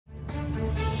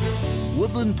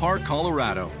Woodland Park,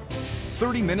 Colorado,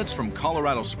 30 minutes from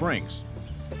Colorado Springs.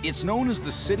 It's known as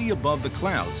the city above the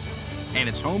clouds, and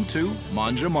it's home to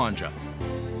Mangia Mangia,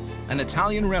 an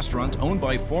Italian restaurant owned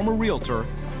by former realtor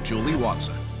Julie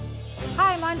Watson.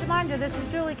 Hi, Mangia Mangia, this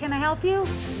is Julie. Can I help you?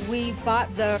 We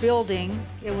bought the building.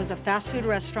 It was a fast food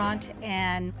restaurant,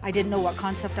 and I didn't know what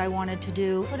concept I wanted to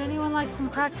do. Would anyone like some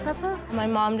cracked pepper? My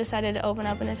mom decided to open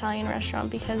up an Italian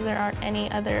restaurant because there aren't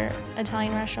any other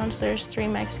Italian restaurants. There's 3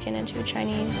 Mexican and 2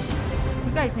 Chinese.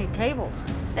 You guys need tables.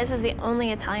 This is the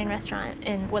only Italian restaurant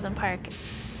in Woodland Park,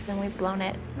 and we've blown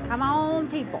it. Come on,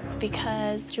 people.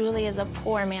 Because Julie is a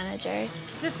poor manager.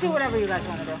 Just do whatever you guys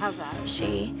want to do. How's that?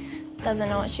 She doesn't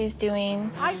know what she's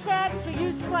doing. I said to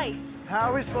use plates. How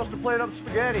are we supposed to plate up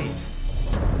spaghetti?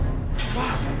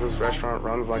 This restaurant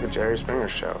runs like a Jerry Springer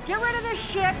show. Get rid of this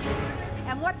shit.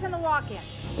 And what's in the walk-in?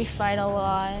 We fight a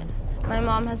lot. My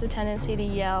mom has a tendency to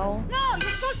yell No, you're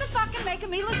supposed to fucking make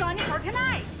me lasagna for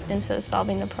tonight. instead of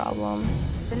solving the problem.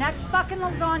 The next fucking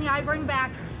lasagna I bring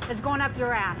back is going up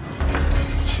your ass.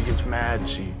 She gets mad,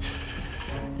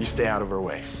 you stay out of her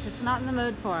way. Just not in the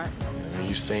mood for it. And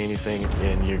you say anything,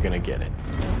 and you're gonna get it.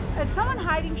 Is someone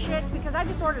hiding shit? Because I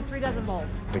just ordered 3 dozen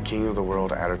bowls. The king of the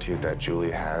world attitude that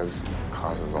Julie has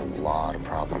causes a lot of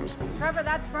problems. Trevor,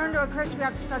 that's burned to a crisp. We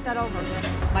have to start that over.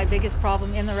 My biggest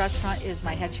problem in the restaurant is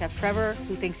my head chef, Trevor,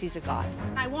 who thinks he's a god.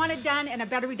 I want it done, and it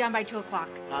better be done by 2 o'clock.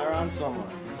 Hire on someone.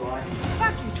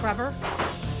 Fuck you, Trevor.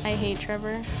 I hate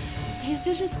Trevor. He's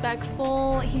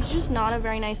disrespectful. He's just not a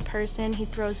very nice person. He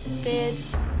throws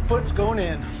fits. Foot's going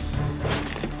in.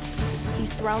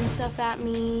 He's thrown stuff at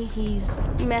me. He's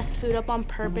messed food up on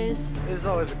purpose. This is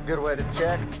always a good way to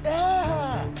check.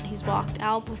 He's walked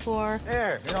out before.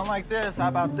 Here, you don't like this, how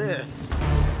about this?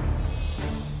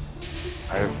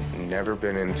 I've never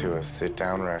been into a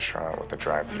sit-down restaurant with a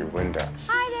drive-through window.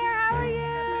 Hi there, how are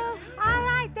you? All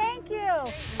right, thank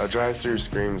you. A drive-through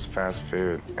screams fast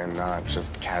food and not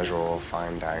just casual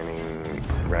fine dining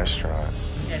restaurant.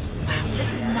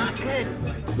 This is not good.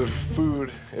 The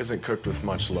food isn't cooked with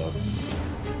much love.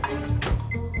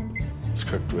 It's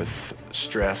cooked with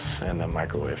stress and a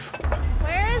microwave.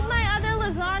 Where is my other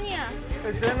lasagna?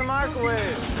 It's in the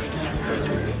microwave.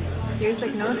 There's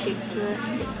like no cheese to it.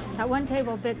 That one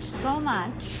table bitched so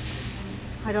much,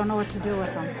 I don't know what to do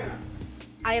with them.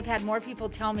 I have had more people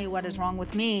tell me what is wrong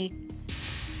with me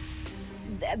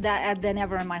than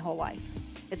ever in my whole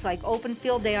life. It's like open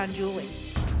field day on Julie.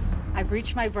 I've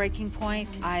reached my breaking point.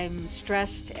 I'm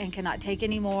stressed and cannot take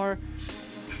any more.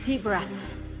 Deep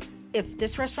breath. If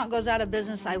this restaurant goes out of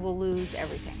business, I will lose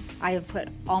everything. I have put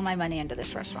all my money into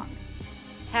this restaurant.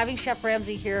 Having Chef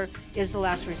Ramsay here is the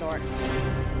last resort.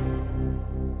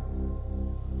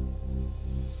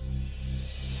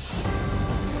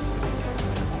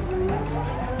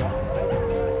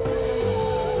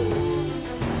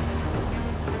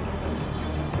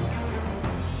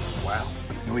 Wow,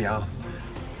 here we are.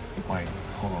 Wait,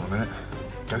 hold on a minute.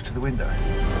 Go to the window.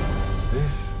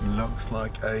 This looks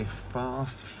like a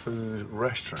fast food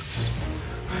restaurant.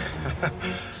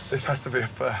 This has to be a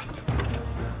first.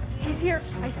 He's here.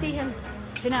 I see him.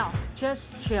 Janelle,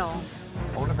 just chill.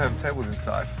 I wonder if they have tables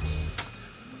inside.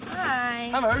 Hi.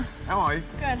 Hello, how are you?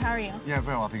 Good, how are you? Yeah,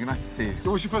 very well, thank you. Nice to see you.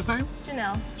 What's your first name?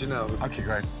 Janelle. Janelle. Okay,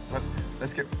 great.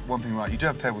 Let's get one thing right. You do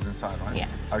have tables inside, right? Yeah.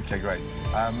 Okay, great.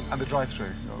 And the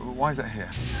drive-through, why is that here?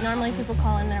 Normally people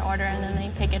call in their order and then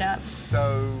they pick it up.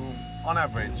 So, on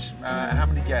average, how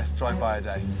many guests drive by a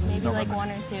day? Maybe Not like many. 1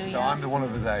 or 2, So yeah. I'm the one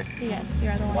of the day. Yes,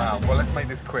 you're the one. Wow, of the well, day. let's make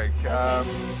this quick.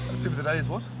 Soup of the day is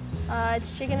what?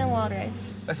 It's chicken and wild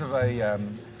rice. Let's have a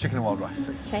chicken and wild rice,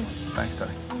 please. Okay. Thanks,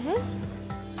 Daddy.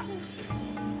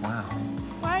 Wow.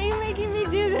 Why are you making me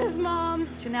do this, Mom?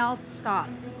 Janelle, stop.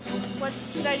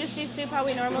 Should I just do soup how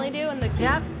we normally do?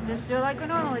 Yep, just do it like we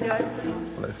normally do it.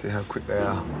 Well, let's see how quick they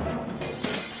are.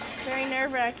 Very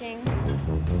nerve-wracking.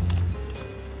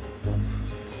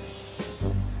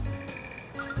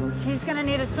 She's gonna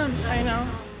need a spoon. I know.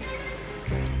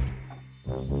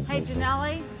 Hey,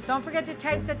 Janelle, don't forget to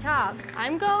tape the top.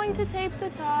 I'm going to tape the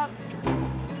top.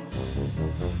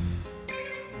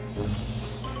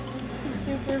 This is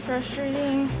super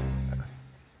frustrating.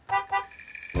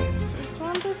 Just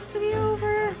want this to be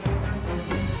over.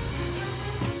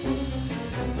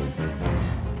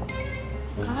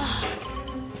 Ah.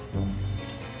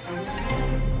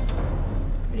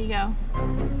 Where'd he go?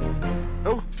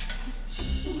 Oh,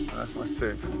 that's my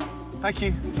soup. Thank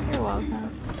you. You're welcome.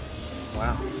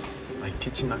 Wow, my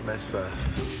kitchen nightmares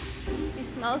first. He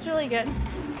smells really good.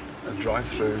 A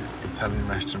drive-through Italian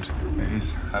restaurant. It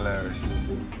is hilarious.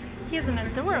 He has an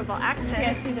adorable accent.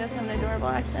 Yes, he does have an adorable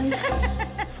accent.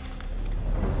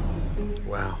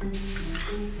 Wow.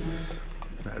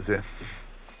 That is it.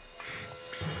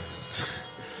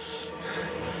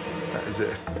 That is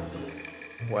it.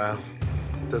 Wow.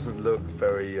 Doesn't look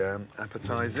very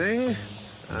appetizing.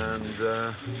 And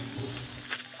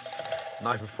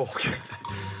knife and fork.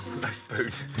 No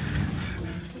spoon.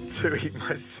 To eat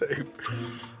my soup.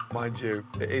 Mind you,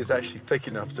 it is actually thick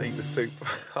enough to eat the soup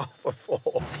off a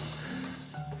fork.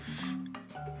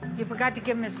 You forgot to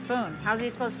give him his spoon. How's he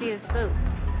supposed to eat his food?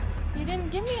 You didn't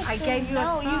give me a spoon. I gave you a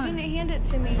spoon. No, you didn't hand it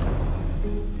to me.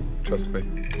 Trust me.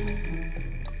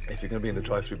 If you're going to be in the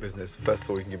drive-through business, first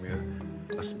of all, you can give me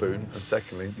a spoon, and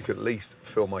secondly, you could at least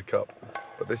fill my cup.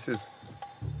 But this is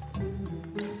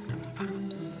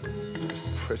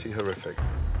pretty horrific.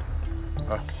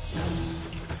 Oh.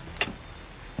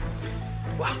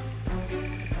 Wow.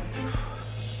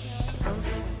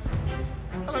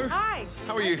 Hello. Hi.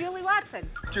 How are you? I'm Julie Watson.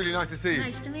 Julie, nice to see you.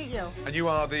 Nice to meet you. And you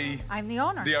are the... I'm the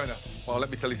owner. The owner. Well,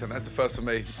 let me tell you something. That's the first for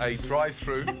me. A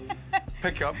drive-through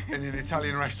pickup in an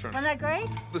Italian restaurant. Wasn't that great?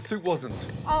 The soup wasn't.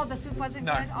 Oh, the soup wasn't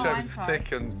No, good? Oh, it I'm was sorry.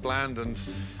 thick and bland and...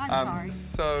 I'm sorry.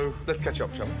 So, let's catch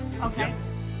up, shall we? Okay. Yeah.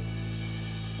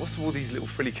 What's all these little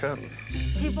frilly curtains?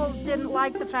 People didn't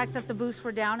like the fact that the booths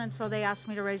were down, and so they asked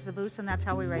me to raise the booths, and that's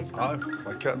how we raised them. Oh,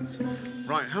 my curtains.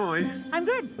 Right, how are you? I'm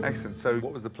good. Excellent. So,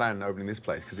 what was the plan opening this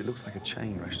place? Because it looks like a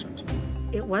chain restaurant.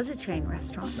 It was a chain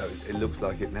restaurant. No, it looks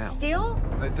like it now. Still?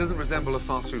 It doesn't resemble a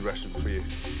fast food restaurant for you.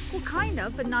 Well, kind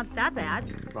of, but not that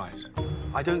bad. Right.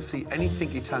 I don't see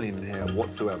anything Italian in here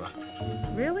whatsoever.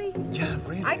 Really? Yeah,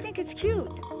 really. I think it's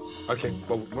cute. Okay,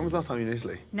 well, when was the last time you were in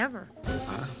Italy? Never.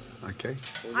 Ah, okay.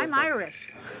 I'm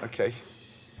Irish. Okay.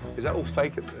 Is that all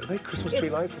fake? Are they Christmas tree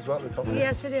lights as well at the top?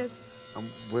 Yes, it is.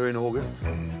 We're in August.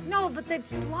 No, but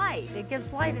it's light. It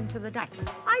gives light into the deck.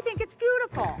 I think it's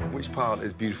beautiful. Which part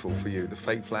is beautiful for you, the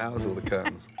fake flowers or the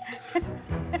curtains?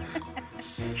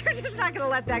 You're just not going to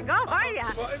let that go, are you?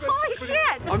 Holy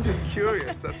shit! I'm just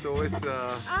curious, that's all. It's,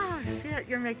 Oh, shit,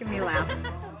 you're making me laugh.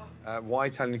 why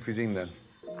Italian cuisine, then?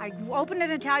 I opened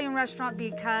an Italian restaurant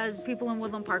because people in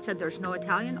Woodland Park said there's no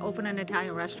Italian. Open an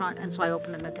Italian restaurant, and so I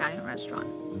opened an Italian restaurant.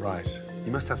 Right.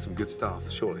 You must have some good staff,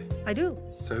 surely. I do.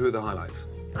 So who are the highlights?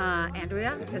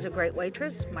 Andrea is a great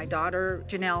waitress. My daughter,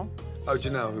 Janelle. Oh,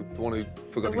 Janelle, the one who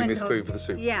forgot to give me a spoon for the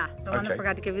soup. Yeah, the one that Okay.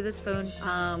 forgot to give you the spoon.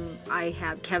 I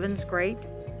have Kevin's great,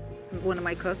 one of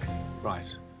my cooks.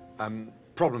 Right.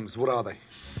 Problems, what are they?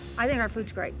 I think our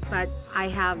food's great, but I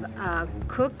have a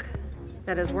cook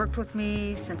that has worked with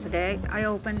me since the day I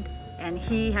opened, and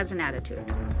he has an attitude.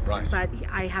 Right. But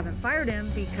I haven't fired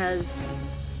him because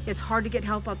it's hard to get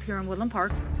help up here in Woodland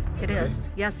Park. It is.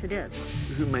 Yes, it is.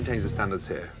 Who maintains the standards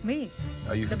here? Me.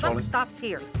 Are you The controlling? buck stops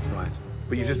here. Right.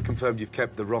 But you just confirmed you've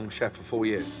kept the wrong chef for 4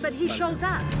 years. But he shows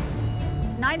up.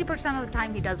 90% of the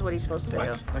time, he does what he's supposed to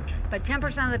Right, do. okay. But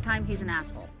 10% of the time, he's an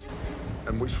asshole.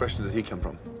 And which restaurant did he come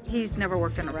from? He's never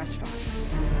worked in a restaurant.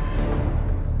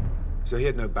 So he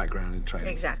had no background in training.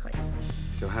 Exactly.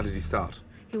 So how did he start?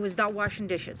 He was not washing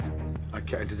dishes.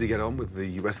 Okay, and does he get on with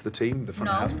the rest of the team, the front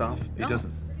of No. house staff? He No.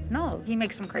 doesn't. No, he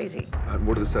makes them crazy. And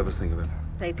what do the servers think of him?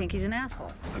 They think he's an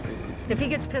asshole. Okay. If he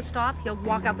gets pissed off, he'll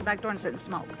walk out the back door and sit and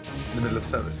smoke. In the middle of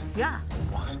service? Yeah,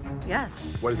 What? yes,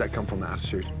 Where does that come from, that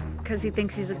attitude? because he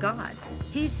thinks he's a god.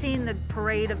 He's seen the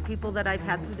parade of people that I've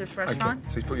had through this restaurant. Okay,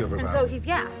 so he's put you over a And barrel. so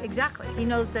yeah, exactly. He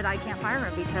knows that I can't fire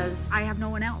him because I have no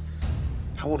one else.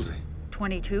 How old is he?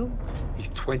 22, He's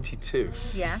 22.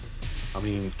 yes. I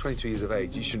mean, 22 years of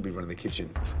age, you shouldn't be running the kitchen.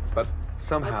 But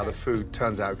somehow the food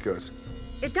turns out good.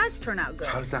 It does turn out good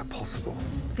How is that possible?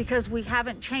 because we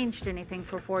haven't changed anything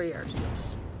for 4 years.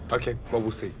 Okay, well,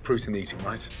 we'll see. Proof's in the eating,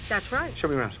 right? That's right. Show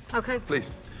me around. Okay.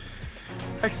 Please.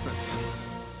 Excellent.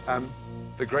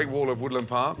 The Great Wall of Woodland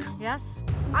Park. Yes.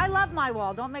 I love my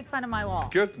wall. Don't make fun of my wall.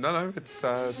 Good. No, it's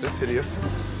this hideous.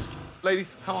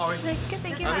 Ladies, how are we? Good,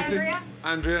 thank you. This is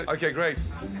Andrea. Okay, great.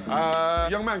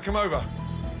 Young man, come over.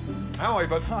 How are you,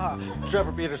 bud?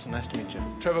 Trevor Peterson, nice to meet you.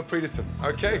 Trevor Peterson.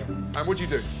 Okay. And what do you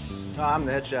do? I'm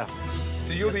the head chef.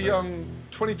 So you're the young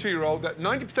 22-year-old that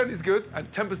 90% is good and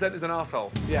 10% is an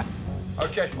asshole. Yeah.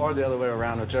 Okay. Or the other way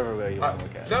around, whichever way you want to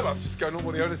look at it. No, I'm just going on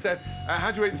what the owner said.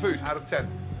 How'd you rate the food out of 10?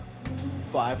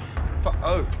 5.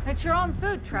 Oh, It's your own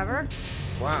food, Trevor.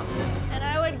 wow. And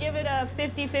I would give it a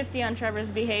 50-50 on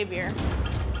Trevor's behavior.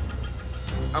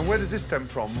 And where does this stem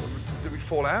from? Did we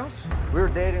fall out? We were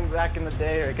dating back in the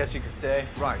day, I guess you could say.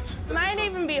 Right. Might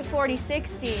even be a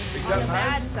 40-60 that on the bad?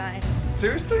 bad side.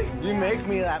 Seriously? You make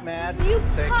me that mad. You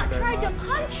Thank you very tried to much.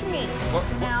 punch me.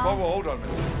 Hold on a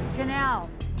minute. Janelle.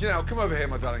 Janelle, come over here,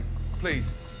 my darling,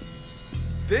 please.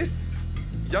 This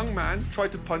young man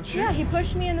tried to punch you? Yeah, he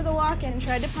pushed me into the walk-in and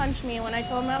tried to punch me. And when I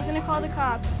told him I was going to call the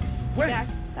cops, When? back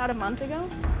about a month ago.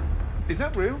 Is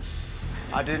that real?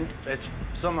 I didn't. It's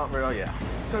somewhat real, yeah.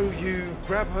 So you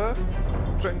grab her,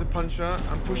 threaten to punch her,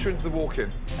 and push her into the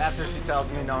walk-in? After she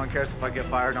tells me no one cares if I get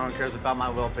fired, no one cares about my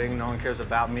well-being, no one cares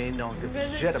about me, no one gives a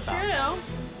shit about me. Because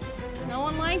it's true. No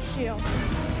one likes you.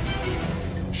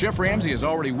 Chef Ramsay has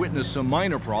already witnessed some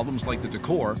minor problems like the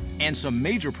decor and some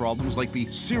major problems like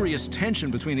the serious tension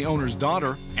between the owner's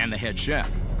daughter and the head chef.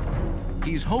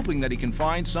 He's hoping that he can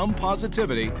find some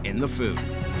positivity in the food.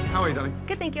 How are you, darling?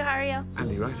 Good, thank you. How are you?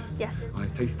 Andy, right? Yes. I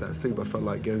tasted that soup. I felt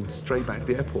like going straight back to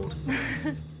the airport.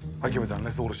 Okay, we're done.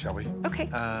 Let's order, shall we? Okay.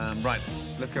 Right.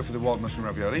 Let's go for the wild mushroom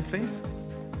ravioli, please.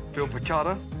 Phil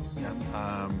piccata.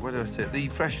 Where did I sit? The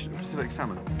fresh Pacific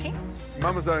salmon. Okay.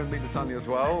 Mama's own meat lasagna as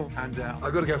well. And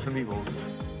I've got to go for the meatballs.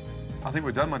 I think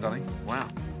we're done, my darling. Wow.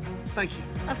 Thank you.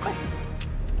 Of course.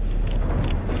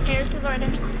 Here's his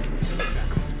orders.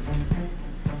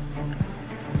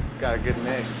 Got a good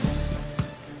mix.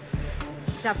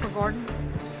 Except for Gordon.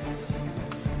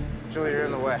 Julie, you're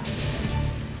in the way.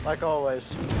 Like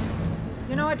always.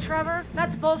 You know what, Trevor?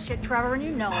 That's bullshit, Trevor, and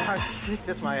you know it.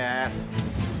 Kiss my ass.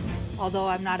 Although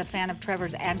I'm not a fan of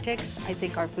Trevor's antics, I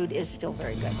think our food is still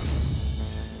very good.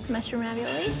 Mushroom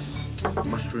raviolis.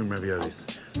 Mushroom raviolis.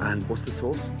 And what's the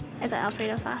sauce? It's an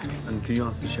Alfredo sauce. And can you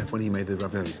ask the chef when he made the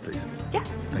raviolis, please? Yeah.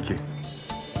 Thank you.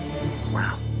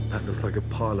 Wow. That looks like a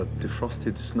pile of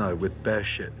defrosted snow with bear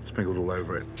shit sprinkled all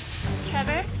over it.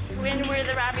 Trevor, when were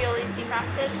the raviolis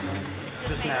defrosted?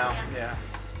 Just now, yeah.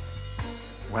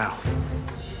 Wow.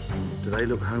 Do they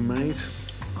look homemade?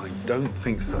 I don't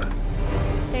think so.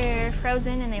 They're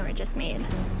frozen and they were just made.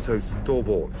 So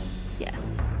store-bought?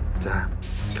 Yes. Damn.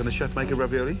 Can the chef make a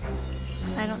ravioli?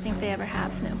 I don't think they ever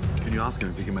have, no. Can you ask him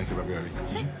if he can make a ravioli?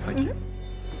 Sure. Thank you.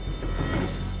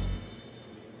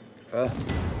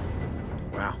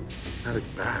 Wow. That is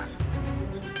bad.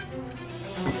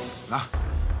 Ah.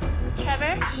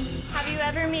 Trevor, have you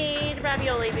ever made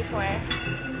ravioli before?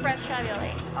 Fresh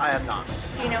ravioli. I have not.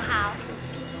 Do you know how?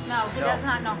 No, he does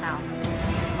not know how.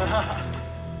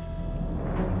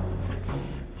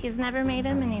 He's never made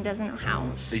them and he doesn't know how.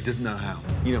 He doesn't know how.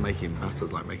 You know, making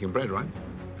pasta's like making bread, right?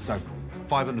 So,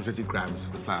 550 grams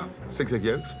of flour, 6 egg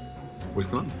yolks,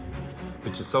 whisk them up,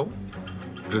 pinch of salt,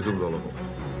 drizzled olive oil.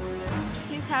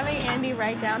 He's having Andy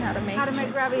write down how to make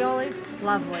raviolis?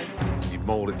 Lovely. You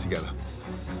mold it together.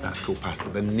 That's called pasta.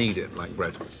 Then knead it like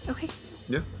bread. Okay.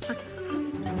 Yeah? Okay.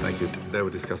 Thank you. They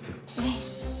were disgusting. Okay.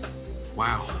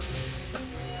 Wow.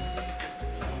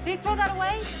 Did he throw that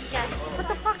away? Yes. What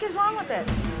the fuck is wrong with it?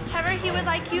 Trevor, he would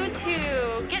like you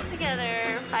to get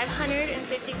together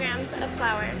 550 grams of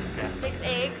flour, 6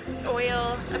 eggs,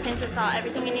 oil, a pinch of salt,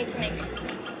 everything you need to make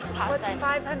What's pasta.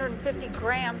 550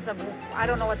 grams of, I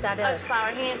don't know what that Of is.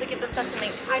 flour. He needs to get the stuff to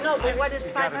make. I know, but what is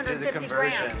You gotta do the 550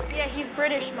 grams? Yeah, he's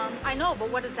British, Mom. I know, but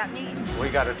what does that mean? We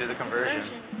got to do the conversion.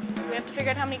 We have to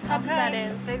figure out how many cups that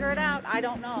is. Figure it out. I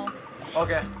don't know.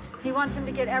 Okay. He wants him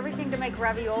to get everything to make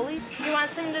raviolis? He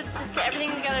wants him to just get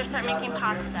everything together, start making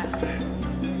pasta.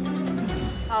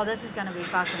 Oh, this is gonna be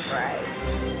fucking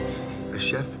great. A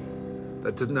chef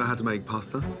that doesn't know how to make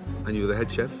pasta, and you're the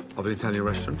head chef of an Italian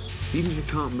restaurant, even if you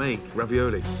can't make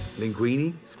ravioli,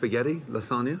 linguine, spaghetti,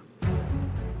 lasagna.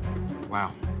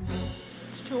 Wow.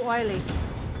 It's too oily.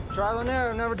 Trial and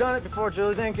error. Never done it before,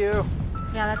 Julie. Thank you.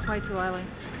 Yeah, that's way too oily.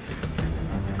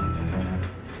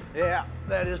 Yeah,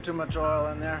 that is too much oil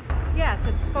in there. Yes,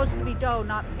 it's supposed to be dough,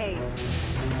 not paste.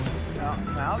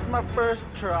 Now's my first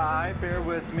try. Bear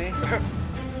with me.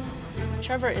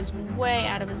 Trevor is way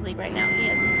out of his league right now. He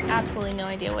has absolutely no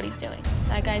idea what he's doing.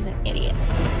 That guy's an idiot.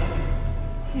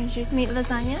 Here's your meat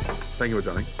lasagna. Thank you,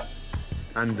 darling.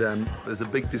 And there's a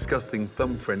big, disgusting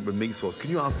thumbprint with meat sauce.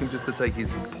 Can you ask him just to take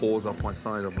his paws off my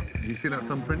side? Do you see that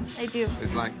thumbprint? I do.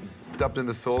 It's like dubbed in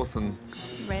the sauce and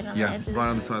Right on the edge of right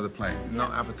on the side of the plate.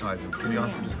 Not appetizing. Can you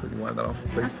ask him just quickly wipe that off,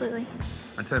 please? Absolutely.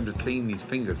 And tell him to clean these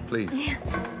fingers, please. Yeah.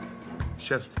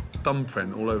 Chef's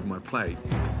thumbprint all over my plate,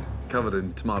 covered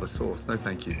in tomato sauce. No,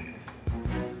 thank you.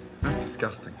 That's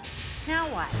disgusting. Now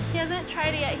what? He hasn't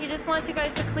tried it yet. He just wants you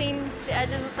guys to clean the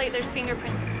edges of the plate. There's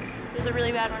fingerprints. There's a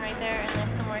really bad one right there, and there's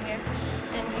some more here.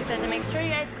 And he said to make sure you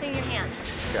guys clean your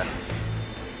hands. Okay.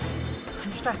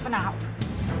 I'm stressing out.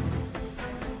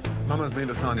 Mama's meat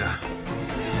lasagna.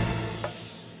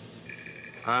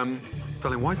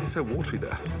 Darling, why is it so watery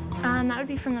there? That would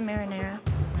be from the marinara.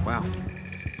 Wow.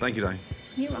 Thank you, darling.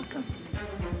 You're welcome.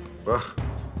 Ugh.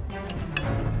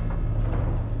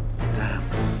 Damn.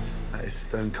 That is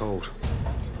stone cold.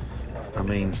 I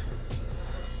mean...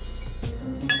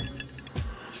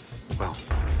 Well...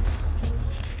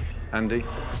 Andy,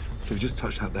 so you just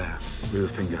touched that there with your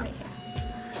finger.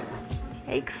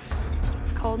 Yikes.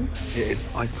 It's cold? It is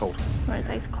ice cold. Or is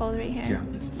ice cold right here? Yeah,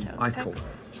 So, ice okay. cold.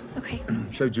 Okay.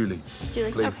 Show Julie.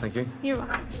 Julie, Please, okay. thank you. You're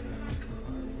welcome.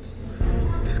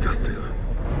 Disgusting.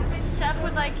 Chef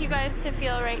would like you guys to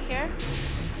feel right here.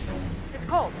 It's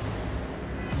cold.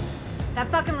 That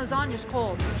fucking lasagna's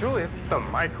cold. Julie, it's the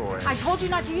microwave. I told you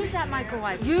not to use that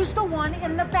microwave. Use the one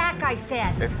in the back, I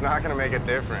said. It's not gonna make a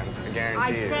difference, I guarantee I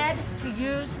you. said to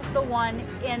use the one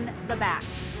in the back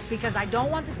because I don't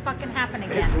want this fucking happen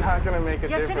again. It's not gonna make a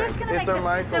Yes, difference. it is gonna make It's a Then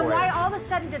microwave. why all of a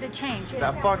sudden did it change?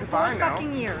 That fucking fine now. 4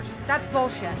 fucking years. That's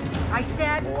bullshit. I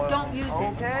said don't use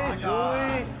it. Okay,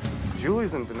 Julie.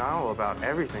 Julie's in denial about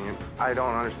everything, and I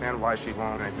don't understand why she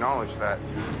won't acknowledge that.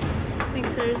 Make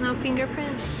sure there's no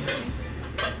fingerprints.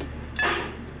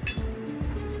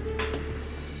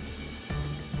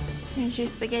 Here's your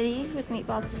spaghetti with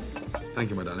meatballs. Thank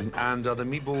you, my darling. And are the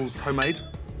meatballs homemade?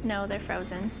 No, they're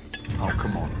frozen. Oh,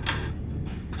 come on.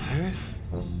 Serious?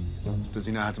 Does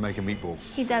he know how to make a meatball?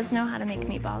 He does know how to make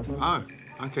meatballs. Oh,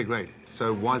 okay, great.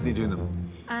 So why is he doing them?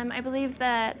 I believe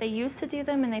that they used to do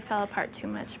them and they fell apart too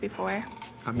much before.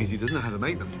 That means he doesn't know how to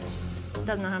make them.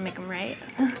 Doesn't know how to make them right.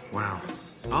 Wow.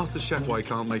 Ask the chef why he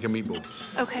can't make a meatball.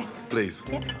 Okay. Please.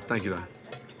 Yep. Thank you, Dan.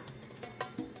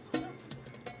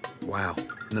 Wow.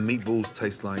 And the meatballs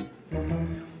taste like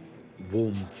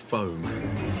warm foam.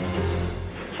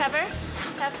 Trevor,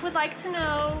 Chef would like to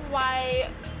know why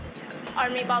our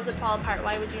meatballs would fall apart.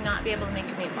 Why would you not be able to make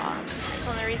a meatball? The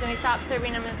only reason we stopped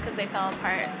serving them is because they fell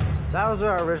apart. That was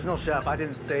our original chef. I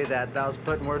didn't say that. That was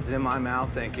putting words in my mouth.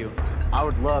 Thank you. I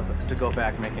would love to go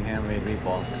back making handmade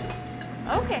meatballs.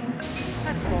 Okay.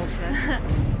 That's bullshit.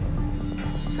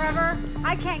 Trevor,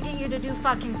 I can't get you to do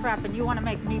fucking prep and you want to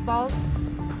make meatballs?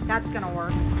 That's gonna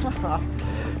work.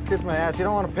 Kiss my ass. You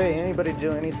don't want to pay anybody to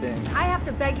do anything. I have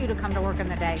to beg you to come to work in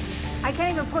the day. I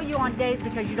can't even put you on days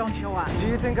because you don't show up. Do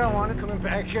you think I want to come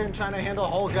back here and trying to handle a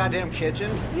whole goddamn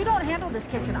kitchen? You don't handle this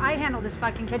kitchen. I handle this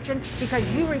fucking kitchen because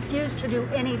you refuse to do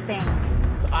anything.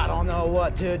 So I don't know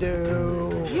what to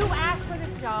do. You asked for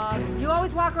this job. You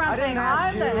always walk around saying,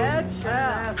 I'm the head chef.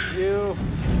 Ask you.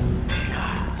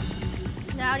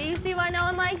 Now do you see why no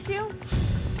one likes you?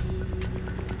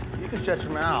 You can shut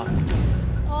your mouth.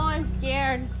 Oh, I'm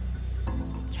scared.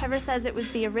 Trevor says it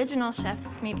was the original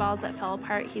chef's meatballs that fell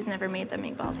apart. He's never made the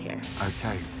meatballs here.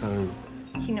 Okay, so...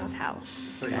 He knows how.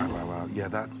 Wow. Yeah,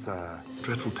 that's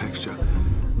dreadful texture.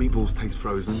 Meatballs taste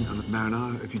frozen, and the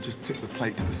marinara, if you just tip the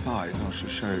plate to the side, I'll just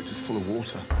show you, just full of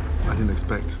water. I didn't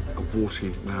expect a watery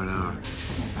marinara.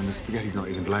 And the spaghetti's not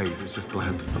even glazed, it's just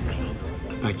bland. Okay.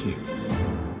 Thank you.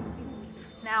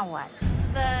 Now what?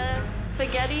 The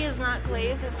spaghetti is not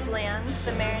glazed, it's bland.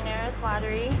 The marinara is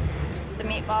watery. The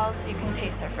meatballs, you can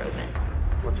taste, are frozen.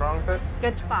 What's wrong with it?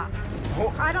 It's fucked.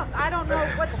 I don't know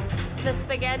what's... The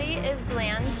spaghetti is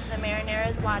bland, the marinara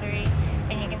is watery,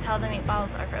 and you can tell the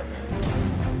meatballs are frozen.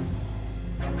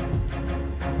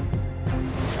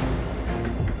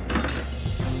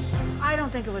 I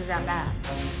don't think it was that bad.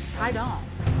 I don't.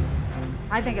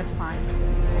 I think it's fine.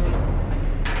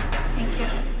 Thank you.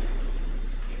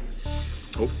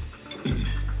 Oh,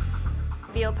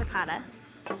 Veal piccata.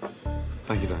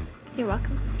 thank you, Dan. You're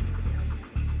welcome.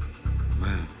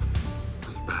 Man,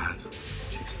 that's bad.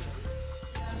 Jesus.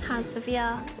 How's the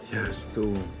veal? Yeah, it's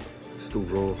still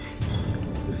raw.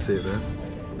 You see it there?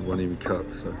 It wasn't even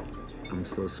cut, so I'm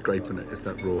sort of scraping it. It's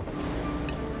that raw.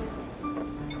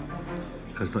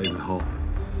 It's not even hot.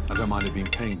 I don't mind it being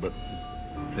pink, but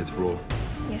it's raw.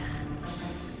 Yeah.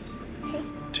 Okay.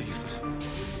 Jesus.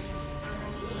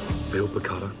 Veal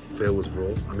piccata. Veal was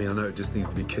raw. I mean, I know it just needs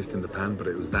to be kissed in the pan, but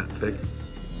it was that thick.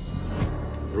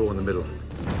 Raw in the middle.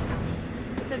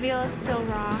 The veal is still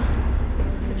raw.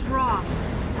 It's raw.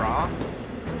 Raw?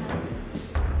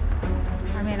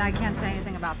 I mean, I can't say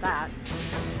anything about that.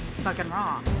 It's fucking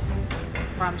raw.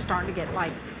 Where I'm starting to get,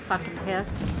 like, fucking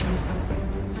pissed.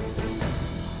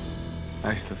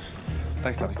 Excellent.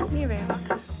 Thanks, Daddy. You're very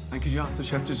welcome. And could you ask the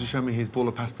chef just to show me his ball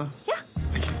of pasta? Yeah.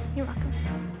 Thank you. You're welcome.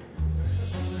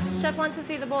 Chef wants to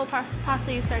see the bowl of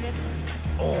pasta you started.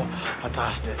 Oh, I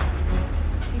tossed it.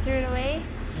 You threw it away?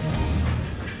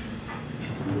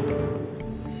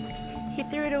 He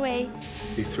threw it away.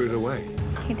 He threw it away.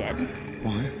 He did.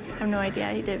 Why? I have no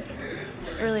idea. He did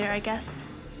earlier, I guess.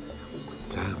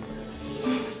 Damn.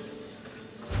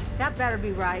 That better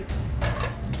be right.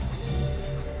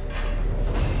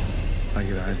 Thank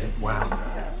you, Daddy. Wow.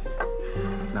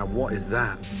 Now, what is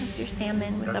that? That's your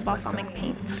salmon with That's the my balsamic salmon.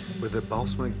 paint. With the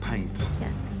balsamic paint.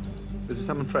 Yes. Is the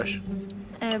salmon fresh?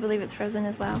 And I believe it's frozen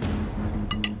as well.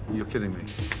 You're kidding me.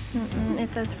 It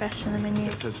says fresh in the menu.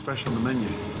 It says fresh on the menu.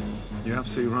 You're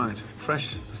absolutely right.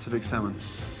 Fresh Pacific salmon.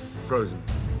 Frozen.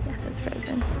 Yes, it's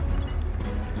frozen.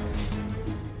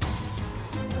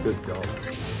 Good God.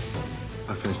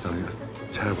 I finished dining. That's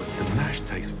terrible. The mash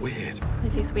tastes weird.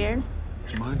 It tastes weird.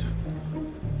 Do you mind?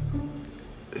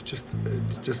 It just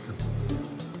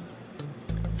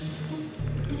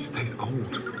tastes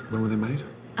old. When were they made?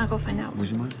 I'll go find out.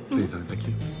 Would you mind? Please don't, thank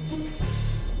you.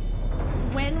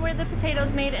 When were the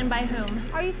potatoes made and by whom?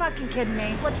 Are you fucking kidding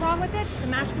me? What's wrong with it? The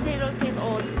mashed potatoes taste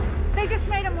old. They just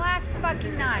made them last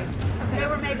fucking night. Okay. They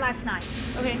were made last night.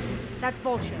 Okay. That's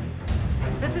bullshit.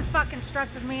 This is fucking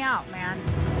stressing me out, man.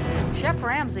 Chef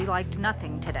Ramsay liked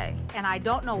nothing today, and I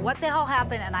don't know what the hell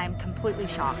happened, and I am completely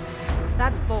shocked.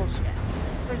 That's bullshit.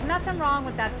 There's nothing wrong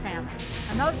with that salmon,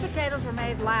 and those potatoes were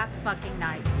made last fucking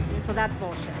night, so that's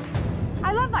bullshit.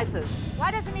 I love my food. Why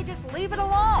doesn't he just leave it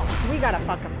alone? We got a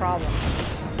fucking problem.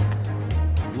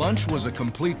 Lunch was a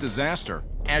complete disaster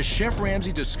as Chef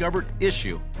Ramsay discovered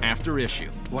issue after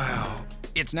issue. Wow.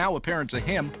 It's now apparent to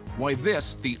him why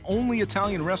this, the only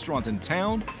Italian restaurant in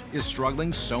town, is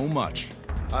struggling so much.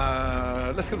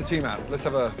 Let's get the team out. Let's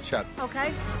have a chat.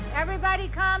 Okay, everybody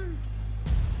come.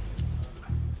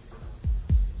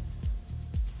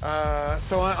 I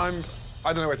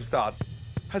don't know where to start.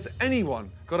 Has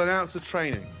anyone got an ounce of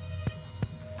training?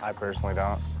 I personally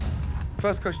don't.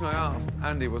 First question I asked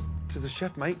Andy was, does a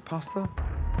chef make pasta?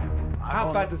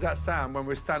 How bad does that sound when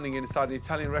we're standing inside an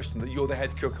Italian restaurant that you're the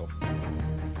head cook of?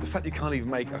 The fact you can't even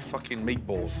make a fucking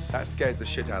meatball, that scares the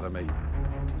shit out of me.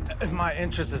 My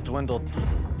interest has dwindled.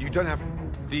 You don't have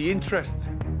the interest.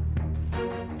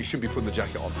 You shouldn't be putting the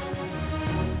jacket on.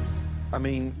 I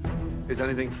mean, is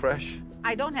anything fresh?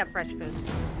 I don't have fresh food.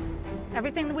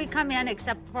 Everything that we come in,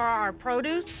 except for our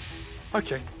produce,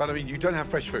 Okay, but I mean, you don't have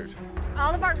fresh food.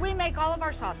 we make all of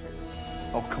our sauces.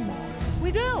 Oh, come on.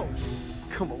 We do.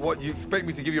 Come on, what, you expect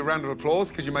me to give you a round of applause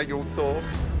because you make your own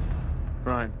sauce?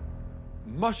 Right.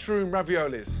 Mushroom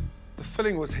raviolis. The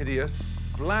filling was hideous.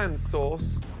 Bland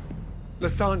sauce.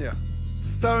 Lasagna.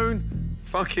 Stone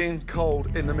fucking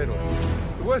cold in the middle.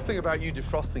 The worst thing about you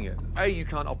defrosting it, A, you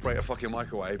can't operate a fucking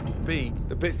microwave. B,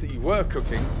 the bits that you were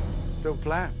cooking, they were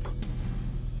bland.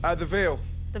 The veal.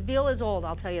 The veal is old,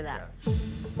 I'll tell you that.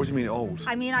 What do you mean old?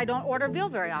 I mean, I don't order veal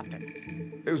very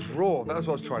often. It was raw, that's what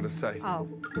I was trying to say. Oh.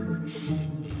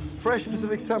 Fresh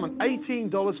Pacific salmon,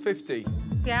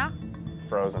 $18.50. Yeah?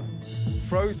 Frozen.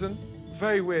 Frozen,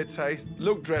 very weird taste,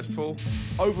 looked dreadful,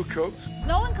 overcooked.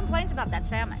 No one complains about that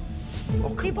salmon. Oh,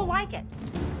 come People on. like it.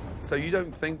 So you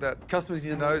don't think that customers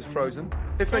need to know it's frozen?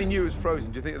 If they knew it was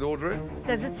frozen, do you think they'd order it?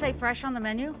 Does it say fresh on the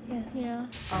menu? Yes. Yeah.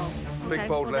 Oh, Big okay.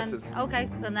 bold Well, then- letters. Okay,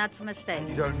 then that's a mistake.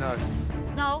 You don't know.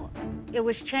 No, it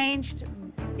was changed.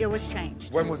 It was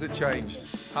changed. When was it changed?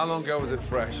 How long ago was it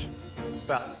fresh?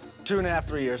 About 2.5,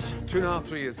 3 years. 2.5,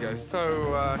 3 years ago.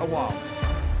 So, a while.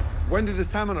 When did the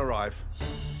salmon arrive?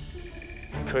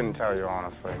 Couldn't tell you,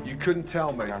 honestly. You couldn't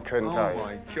tell me. I couldn't tell you. Oh,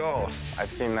 my God.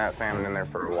 I've seen that salmon in there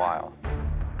for a while.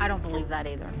 I don't believe that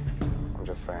either. I'm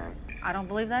just saying. I don't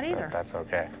believe that either. That's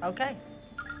okay. Okay.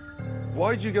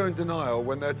 Why did you go in denial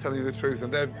when they're telling you the truth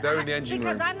and they're in the engine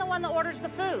Because room? I'm the one that orders the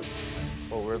food.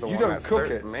 Well, we're the You one don't that cook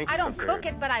it. makes I don't the cook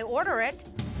food. it, but I order it.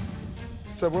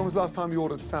 So when was the last time you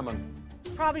ordered salmon?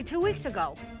 Probably 2 weeks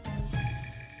ago.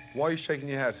 Why are you shaking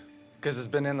your head? Because it's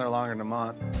been in there longer than a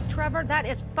month. Trevor, that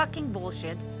is fucking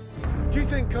bullshit. Do you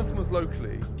think customers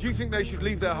locally, do you think they should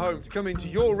leave their home to come into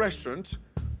your restaurant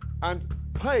and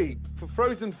pay for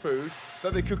frozen food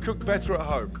that they could cook better at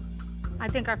home? I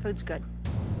think our food's good.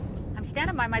 I'm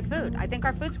standing by my food. I think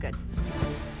our food's good.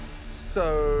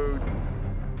 So,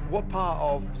 what part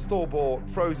of store-bought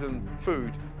frozen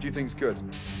food do you think's good?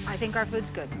 I think our food's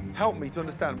good. Help me to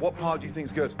understand, what part do you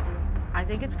think's good? I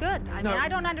think it's good. I No. mean, I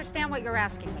don't understand what you're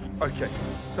asking me. Okay,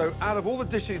 so out of all the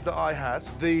dishes that I had,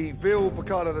 the veal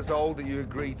piccata that's old that you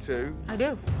agreed to, I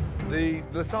do. the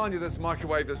lasagna that's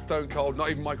microwaved that's stone cold, not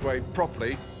even microwaved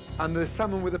properly, and the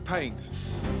salmon with the paint,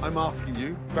 I'm asking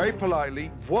you, very politely,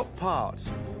 what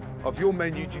part of your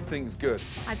menu do you think's good?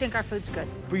 I think our food's good.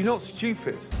 But you're not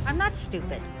stupid. I'm not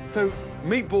stupid. So,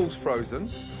 meatballs frozen,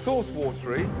 sauce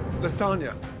watery,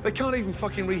 lasagna. They can't even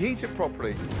fucking reheat it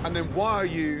properly. And then why are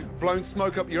you blowing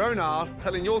smoke up your own ass,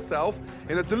 telling yourself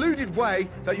in a deluded way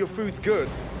that your food's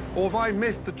good? Or have I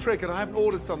missed the trick and I haven't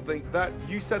ordered something that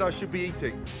you said I should be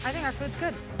eating? I think our food's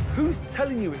good. Who's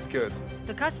telling you it's good?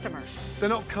 The customers. They're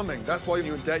not coming. That's why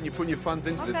you're in debt and you're putting your funds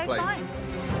into this Okay, place. fine.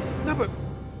 No, but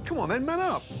come on then, man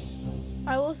up.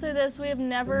 I will say this, we have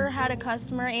never had a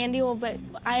customer, Andy will, but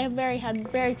I have had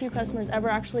very few customers ever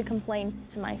actually complain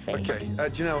to my face. Okay,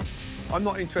 do you know, I'm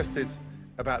not interested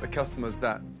about the customers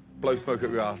that blow smoke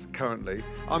up your ass currently.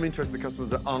 I'm interested in the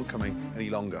customers that aren't coming any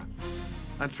longer.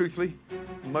 And truthfully,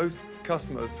 most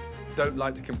customers don't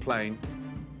like to complain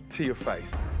to your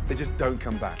face. They just don't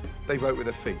come back. They vote with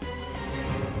their feet.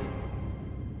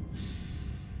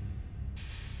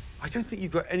 I don't think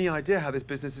you've got any idea how this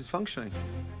business is functioning.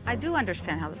 I do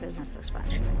understand how the business is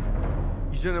functioning.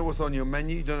 You don't know what's on your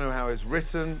menu, you don't know how it's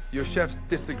written, your chefs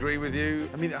disagree with you.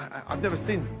 I mean, I've never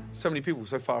seen so many people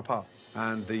so far apart.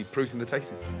 And the proof's in the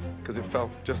tasting, because it felt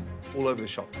just all over the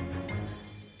shop.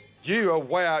 You are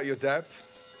way out your depth.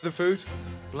 The food,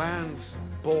 bland,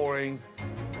 boring,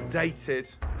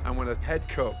 dated, and when a head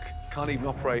cook can't even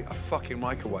operate a fucking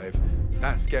microwave,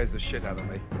 that scares the shit out of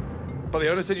me. But the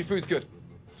owner said your food's good,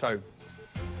 so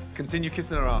continue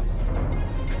kissing her ass.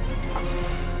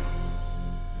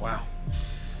 Wow.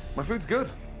 My food's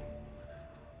good.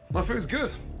 My food's good.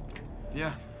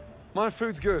 Yeah, my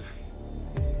food's good.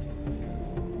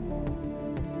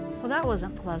 Well, that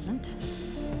wasn't pleasant.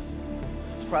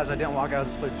 Surprised I didn't walk out of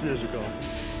this place years ago.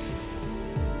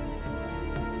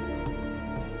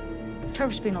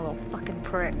 Trevor's being a little fucking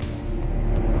prick.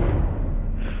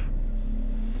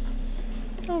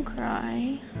 Don't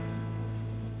cry.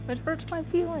 It hurts my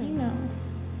feelings. You know.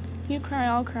 You cry,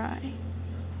 I'll cry.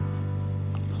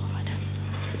 God.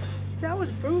 That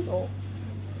was brutal.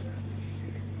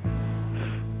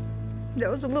 That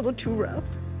was a little too rough.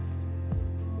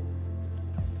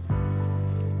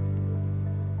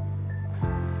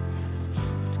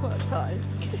 Let's go outside.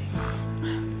 Okay.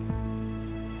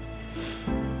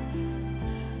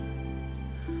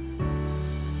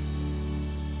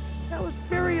 That was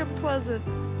very unpleasant.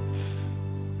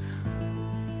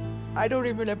 I don't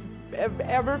even have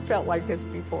ever felt like this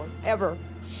before, ever,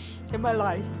 in my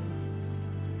life.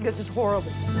 This is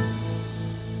horrible.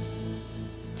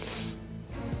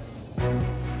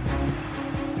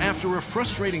 After a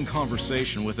frustrating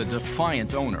conversation with a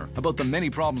defiant owner about the many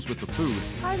problems with the food,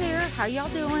 Hi there, how y'all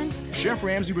doing? Chef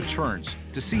Ramsay returns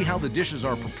to see how the dishes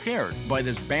are prepared by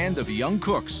this band of young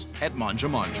cooks at Manja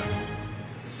Manja.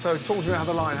 So talk to me about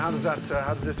the line. How does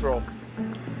this roll?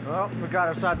 Well, we got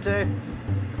our sauté.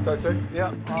 Sauté?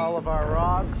 Yep, all of our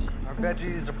raws, our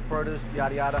veggies, our produce,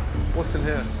 yada yada. What's in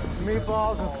here?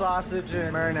 Meatballs and sausage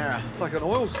and marinara. It's like an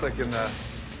oil slick in there.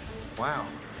 Wow,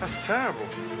 that's terrible.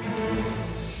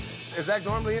 Is that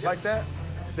normally like that?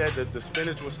 Said that the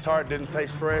spinach was tart, didn't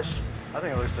taste fresh. I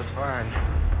think it looks just fine.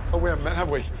 Oh, we haven't met, have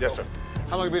we? Yes, sir.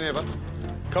 How long have you been here, bud?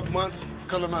 Couple months.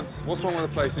 Couple of months. What's wrong with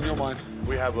the place in your mind?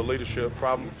 We have a leadership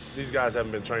problem. These guys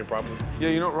haven't been trained properly. Yeah,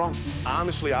 you're not wrong.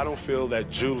 Honestly, I don't feel that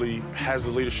Julie has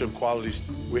the leadership qualities.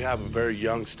 We have a very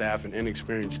young staff and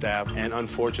inexperienced staff, and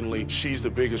unfortunately, she's the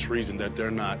biggest reason that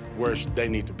they're not where they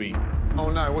need to be. Oh,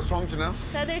 no. What's wrong, Janelle?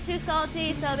 So they're too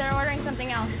salty, so they're ordering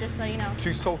something else, just so you know.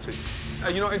 Too salty.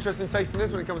 Are you not interested in tasting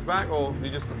this when it comes back, or you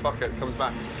just, fuck it, it comes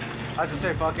back? I just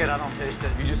say fuck it, I don't taste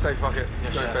it. You just say fuck it,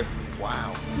 Yes, don't chef. taste it.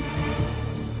 Wow.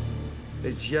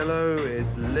 It's yellow,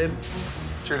 it's limp.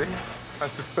 Julie,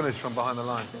 that's the spinach from behind the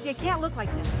line. It can't look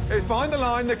like this. It's behind the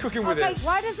line, they're cooking with Okay, it.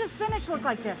 why does the spinach look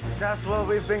like this? That's what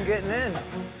we've been getting in.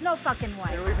 No fucking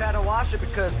way. And we've had to wash it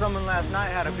because someone last night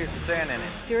had a piece of sand in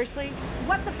it. Seriously?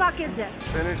 What the fuck is this?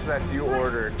 Spinach that you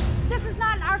ordered. This is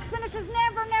not, our spinach has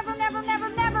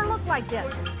never looked like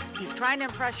this. He's trying to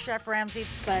impress Chef Ramsay,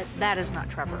 but that is not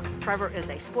Trevor. Trevor is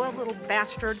a spoiled little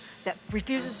bastard that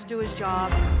refuses to do his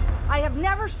job. I have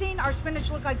never seen our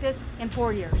spinach look like this in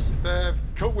 4 years. They've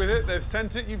cooked with it, they've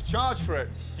sent it, you've charged for it.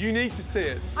 You need to see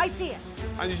it. I see it.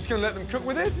 And you're just gonna let them cook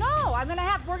with it? No, we're gonna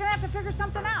have to figure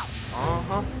something out.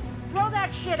 Uh-huh. Throw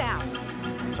that shit out.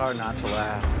 It's hard not to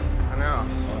laugh. I know.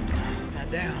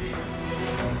 Not down.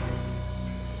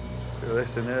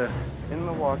 Listen here. In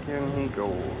the walk-in he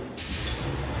goes.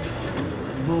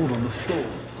 Mold on the floor.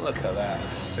 Look at that.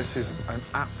 This is an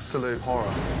absolute horror.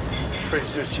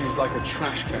 Fridge just used like a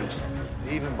trash can.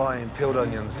 Even buying peeled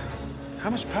onions. How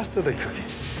much pasta are they cooking?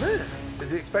 Man, is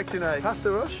he expecting a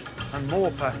pasta rush? And more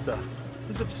pasta.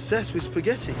 He's obsessed with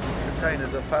spaghetti.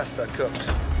 Containers of pasta cooked.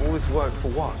 All this work for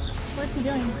what? What's he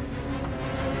doing?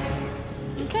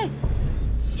 Okay.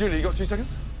 Julie, you got 2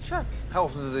 seconds? Sure. How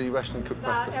often does the restaurant cook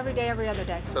pasta? Every day, every other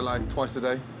day. So like twice a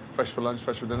day? Fresh for lunch,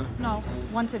 fresh for dinner? No,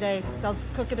 once a day. They'll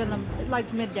cook it in the,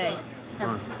 like, midday.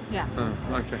 Yeah.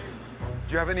 Okay.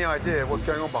 Do you have any idea what's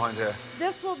going on behind here?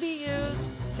 This will be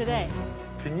used today.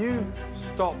 Can you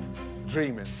stop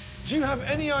dreaming? Do you have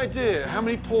any idea how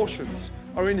many portions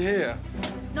are in here?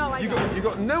 No, I don't. You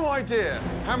got no idea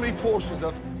how many portions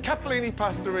of capellini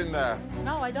pasta in there?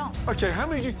 No, I don't. Okay, how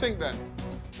many do you think then?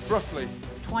 Roughly?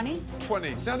 20?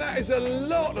 20. Now that is a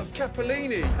lot of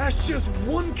capellini. That's just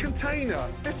one container.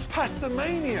 It's pasta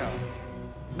mania.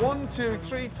 1, 2,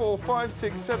 3, 4, 5,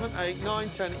 6, 7, 8, 9,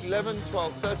 10, 11,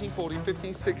 12, 13, 14,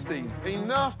 15, 16.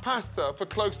 Enough pasta for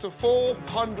close to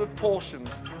 400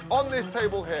 portions on this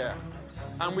table here.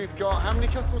 And we've got how many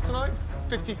customers tonight?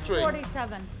 53.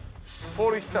 47.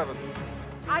 47.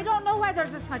 I don't know why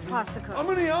there's this much pasta cooked. I'm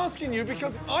only asking you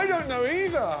because I don't know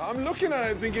either. I'm looking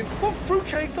at it thinking, what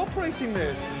fruitcake's operating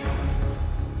this?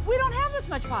 We don't have this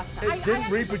much pasta. It didn't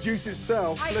reproduce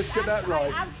itself. Let's get that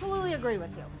right. I absolutely agree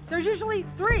with you. There's usually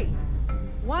 3.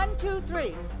 1, 2,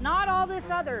 3. Not all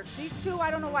this other. These 2, I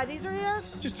don't know why these are here.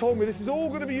 Just told me this is all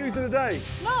going to be used in a day.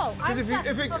 No, I'm Because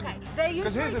okay. They usually...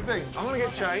 Because here's the thing, I'm going to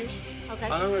get changed. Okay.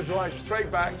 And I'm going to drive straight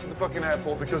back to the fucking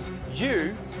airport because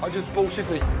you are just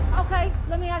bullshitting me. Okay,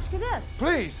 let me ask you this.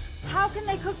 Please. How can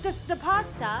they cook the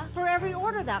pasta for every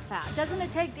order that fast? Doesn't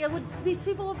it take, these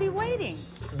people will be waiting.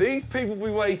 These people will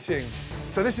be waiting.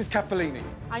 So this is capellini.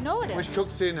 I know it is. Which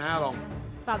cooks in how long?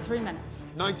 About 3 minutes.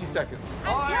 90 seconds.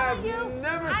 I'm telling you, I'm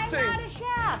not a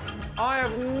chef. I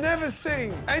have never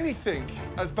seen anything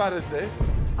as bad as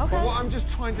this. Okay. But what I'm just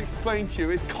trying to explain to you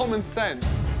is common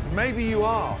sense. Maybe you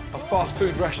are a fast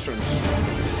food restaurant.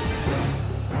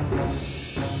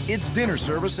 It's dinner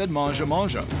service at Manja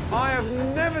Manja. I have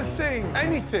never seen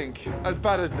anything as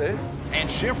bad as this. And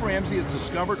Chef Ramsay has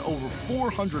discovered over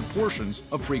 400 portions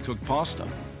of pre-cooked pasta.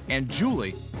 And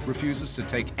Julie refuses to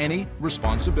take any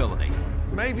responsibility.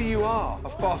 Maybe you are a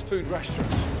fast food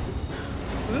restaurant.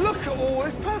 Look at all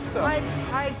this pasta.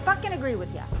 I fucking agree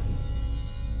with you.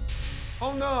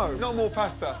 Oh no, not more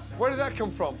pasta. Where did that come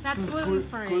from? That's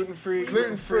gluten-free. Gluten-free.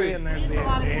 Gluten-free. And there's There's the a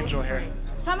lot of angel hair.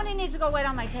 gluten-free. Somebody needs to go wait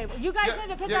on my table. You guys need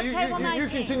to pick up table 19. You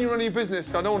continue running your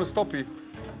business. I don't want to stop you.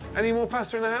 Any more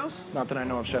pasta in the house? Not that I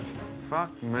know of, Chef.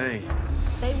 Fuck me.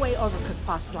 They way overcooked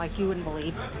pasta like you wouldn't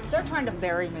believe. They're trying to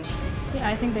bury me. Yeah,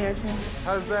 I think they are too.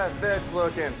 How's that bitch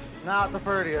looking? Not the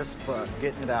prettiest, but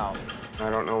getting it out. I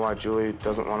don't know why Julie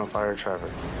doesn't want to fire Trevor.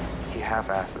 He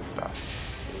half-asses stuff.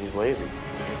 He's lazy.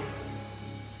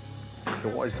 So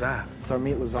what is that? It's our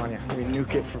meat lasagna. We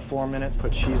nuke it for 4 minutes,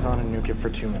 put cheese on, and nuke it for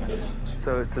 2 minutes.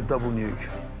 So it's a double nuke.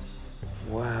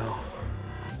 Wow.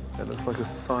 That looks like a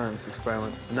science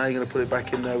experiment. Now you're going to put it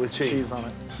back in there with cheese? Cheese on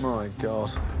it. My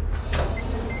God.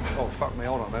 Oh, fuck me,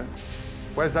 hold on a minute.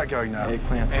 Where's that going now?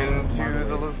 Eggplants.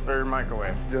 Into the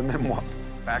microwave. And then what?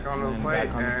 Back on the And plate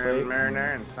back on the and plate.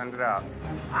 marinara and send it out.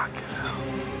 Fucking hell.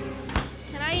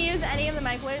 Can I use any of the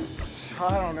microwaves?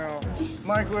 I don't know.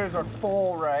 Microwaves are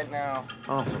full right now.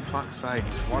 Oh, for fuck's sake.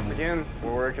 Once again,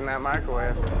 we're working that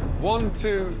microwave. 1,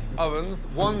 2 ovens,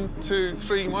 1, 2,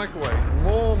 3 microwaves.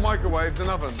 More microwaves than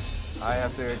ovens. I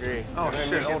have to agree. Oh, and then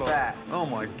shit, you hold get on. that. Oh,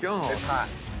 my God. It's hot.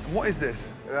 And what is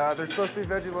this? They're supposed to be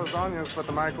veggie lasagnas, but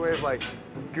the microwave, like,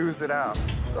 goos it out.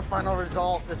 The final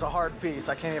result is a hard piece.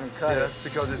 I can't even cut Yeah, it. that's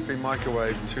because it's been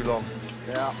microwaved too long.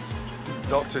 Yeah.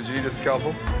 Doctor, do you need a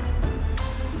scalpel?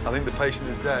 I think the patient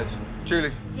is dead.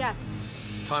 Julie, Yes.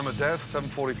 time of death,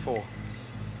 7:44.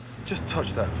 Just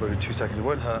touch that for 2 seconds, it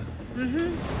won't hurt.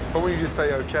 Mm-hmm. But when you just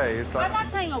say okay, it's like I'm not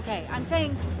saying okay. I'm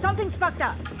saying something's fucked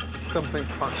up.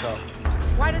 something's fucked up.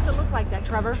 Why does it look like that,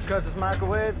 Trevor? Because it's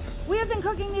microwave. We have been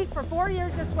cooking these for 4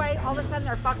 years this way. All of a sudden,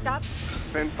 they're fucked up. It's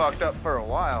been fucked up for a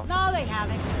while. No, they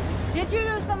haven't. Did you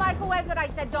use the microwave that I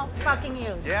said don't fucking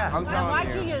use? Yeah, I'm Then telling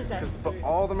why'd you. you use it? Because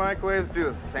all the microwaves do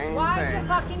the same Why'd thing. you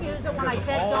fucking use it when I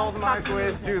said all don't the fucking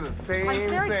microwaves use it? do the same Are you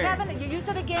serious, thing. Kevin? You use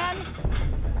it again,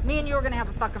 me and you are gonna have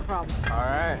a fucking problem. All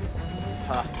right.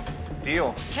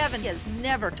 Deal. Kevin has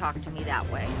never talked to me that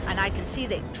way, and I can see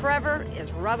that Trevor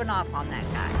is rubbing off on that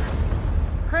guy.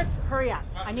 Chris, hurry up.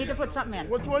 I need to put something in.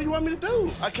 What do you want me to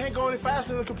do? I can't go any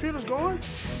faster than the computer's going.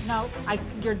 No,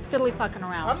 you're fiddly fucking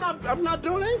around. I'm not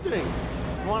doing anything.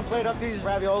 You want to plate up these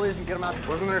raviolis and get them out?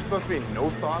 Wasn't there supposed to be no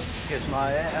sauce? Kiss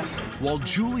my ass. While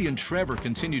Julie and Trevor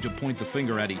continue to point the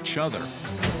finger at each other,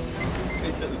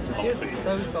 It's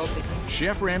so salty.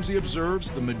 Chef Ramsay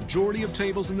observes the majority of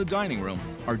tables in the dining room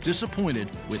are disappointed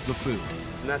with the food.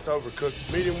 And that's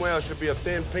overcooked. Medium well should be a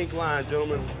thin pink line,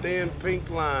 gentlemen. Thin pink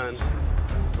line.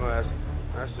 Oh,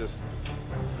 that's just,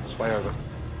 It's way over.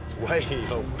 it's way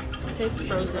over. Tastes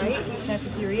frozen. Right?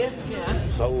 Cafeteria? Yeah.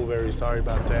 So very sorry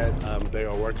about that. They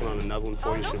are working on another one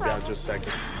for you. Should be out just a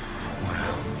second.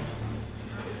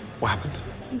 What happened?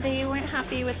 They weren't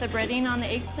happy with the breading on the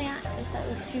eggplant. They said it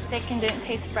was too thick and didn't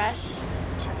taste fresh.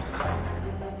 Jesus.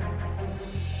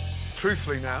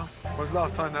 Truthfully now, when's the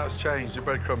last time that was changed, your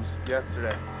breadcrumbs?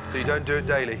 Yesterday. So you don't do it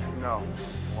daily? No.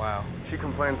 Wow. She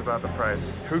complains about the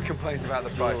price. Who complains about the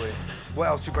Julie. price? What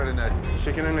else do you bread in there?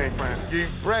 Chicken and eggplant. You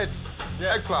bread,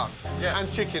 Yes. eggplant, Yes.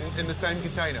 and chicken in the same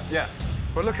container? Yes.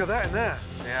 But look at that in there.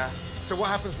 Yeah. So what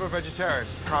happens for a vegetarian?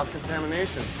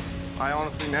 Cross-contamination. I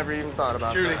honestly never even thought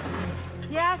about Julie, that.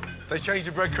 Yes? they change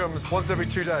the breadcrumbs once every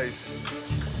 2 days.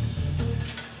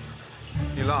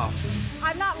 You laugh.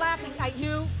 I'm not laughing at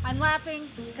you. I'm laughing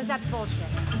because that's bullshit.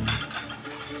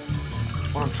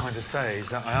 What I'm trying to say is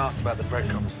that I asked about the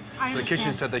breadcrumbs. The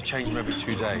kitchen said they change them every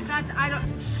 2 days. I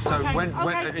don't... So okay, when,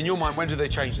 okay. in your mind, when do they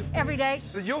change them? Every day.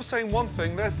 You're saying one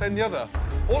thing, they're saying the other.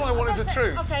 All I want is the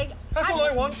truth. Okay. That's all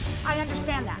I want. I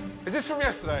understand that. Is this from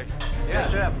yesterday?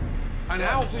 Yes, Chef. And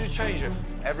how often do you change it?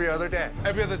 Every other day.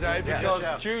 Every other day, because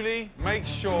Yes. Julie makes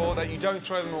sure that you don't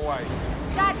throw them away.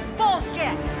 That's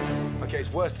bullshit. Okay,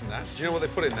 it's worse than that. Do you know what they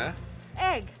put in there?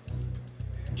 Egg.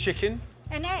 Chicken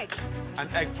An egg. and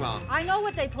eggplant. I know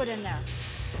what they put in there.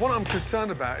 What I'm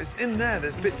concerned about is in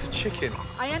there's bits of chicken.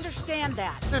 I understand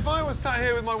that. So if I was sat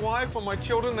here with my wife or my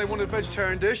children, they wanted a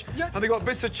vegetarian dish, and they got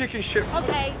bits of chicken shipped.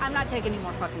 Okay, I'm not taking any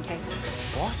more fucking tables.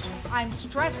 What? I'm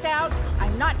stressed out.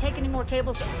 I'm not taking any more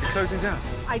tables. You're closing down.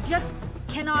 I just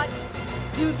cannot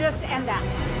do this and that.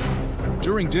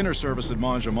 During dinner service at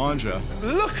Manja Manja,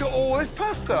 Look at all this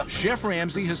pasta. Chef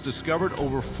Ramsay has discovered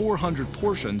over 400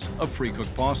 portions of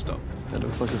pre-cooked pasta. That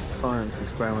looks like a science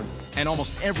experiment. And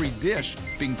almost every dish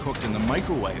being cooked in the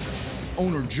microwave.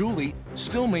 Owner Julie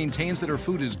still maintains that her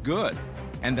food is good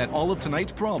and that all of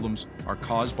tonight's problems are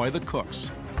caused by the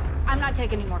cooks. I'm not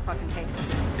taking any more fucking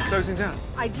tables. You're closing down.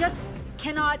 I just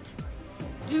cannot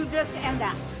do this and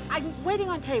that. I'm waiting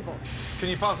on tables. Can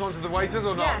you pass them on to the waiters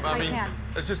or not? Yes, I can.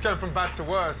 It's just going from bad to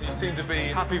worse, and you seem to be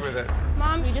happy with it.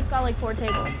 Mom, you just got like 4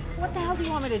 tables. What the hell do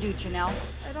you want me to do, Janelle?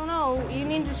 I don't know. You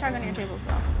need to check on your tables,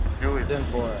 though. Julie's in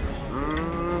for it.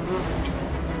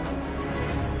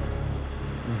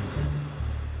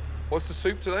 What's the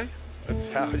soup today?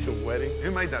 Italian wedding.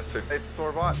 Who made that soup? It's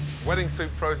store-bought. Wedding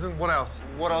soup frozen. What else?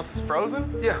 What else is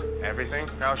frozen? Yeah. Everything.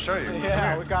 I'll show you.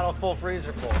 Yeah, we got a full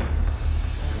freezer full.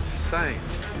 This is insane.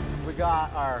 We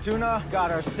got our tuna,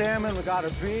 got our salmon, we got our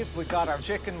beef, we got our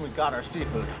chicken, we got our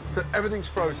seafood. So everything's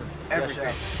frozen? Everything.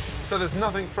 Yes, So there's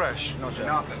nothing fresh? No, chef.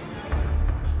 Nothing.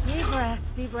 Deep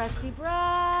breaths, deep breaths, deep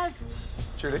breaths.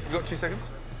 Julie, you got 2 seconds?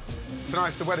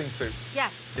 Tonight's the wedding soup.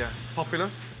 Yes. Yeah. Popular?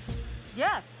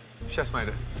 Yes. Chef's made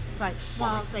it. Right.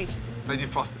 Well, they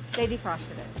defrosted it. they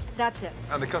defrosted it. That's it.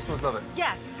 And the customers love it.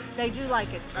 Yes, they do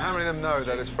like it. How many of them know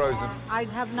that it's frozen? I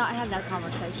have not had that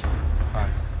conversation. Right.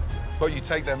 But you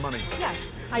take their money.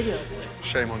 Yes, I do.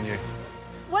 Shame on you.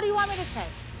 What do you want me to say?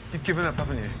 You've given up,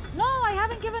 haven't you? No, I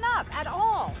haven't given up at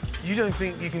all. You don't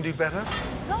think you can do better?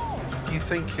 No. You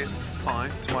think it's fine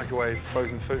to microwave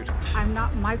frozen food? I'm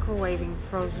not microwaving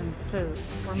frozen food.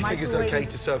 We're You think it's okay microwaving-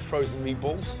 to serve frozen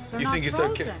meatballs? They're you not think it's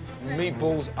frozen. okay?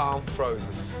 Meatballs aren't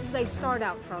frozen. They start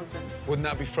out frozen. Wouldn't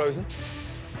that be frozen?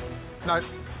 No.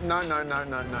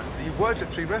 You've worked at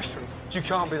 3 restaurants. You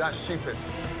can't be that stupid.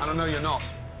 And I know you're not.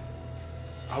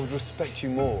 I would respect you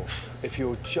more if you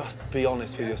would just be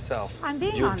honest with yourself. I'm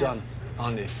being You're honest. done,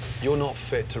 aren't you? You're not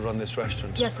fit to run this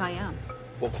restaurant. Yes, I am.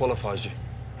 What qualifies you?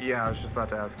 Yeah, I was just about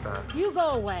to ask that. You go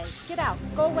away. Get out.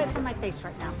 Go away from my face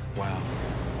right now. Wow.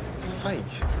 It's fake.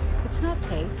 It's not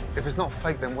fake. If it's not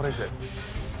fake, then what is it?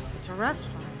 It's a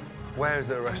restaurant. Where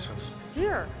is it a restaurant?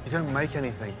 Here. You don't make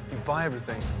anything. You buy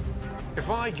everything. If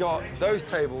I got those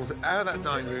tables out of that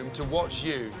dining room to watch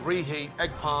you reheat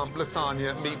egg palm,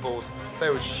 lasagna, meatballs, they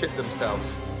would shit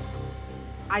themselves.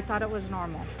 I thought it was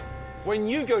normal. When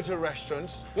you go to a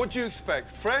restaurant, what do you expect?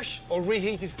 Fresh or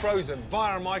reheated frozen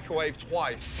via a microwave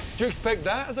twice? Do you expect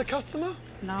that as a customer?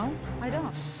 No, I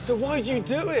don't. So why do you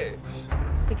do it?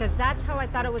 Because that's how I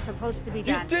thought it was supposed to be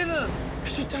done. You didn't,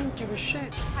 because you don't give a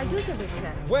shit. I do give a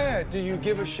shit. Where do you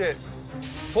give a shit?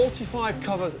 45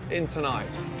 covers in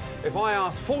tonight. If I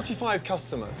asked 45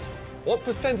 customers, what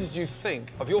percentage do you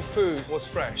think of your food was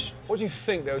fresh? What do you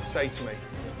think they would say to me?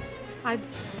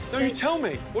 No, you tell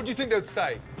me. What do you think they would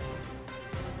say?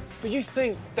 But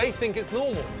they think it's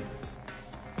normal.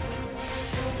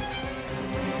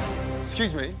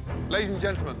 Excuse me, ladies and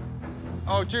gentlemen.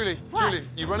 Oh, Julie, What? Julie,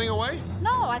 you running away?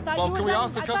 No, I thought Well, you were can done. we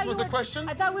ask the I thought customers you a question?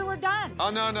 I thought we were done. Oh,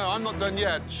 no, I'm not done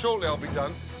yet. Shortly I'll be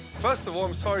done. First of all,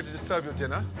 I'm sorry to disturb your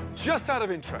dinner. Just out of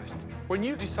interest, when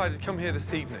you decided to come here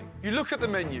this evening, you look at the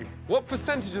menu. What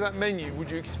percentage of that menu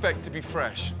would you expect to be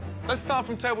fresh? Let's start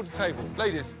from table to table.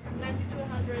 Ladies. 90 to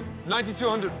 100. 90 to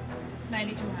 100.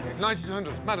 90 to 100. 90 to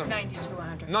 100. Madam. 90 to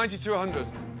 100. 90 to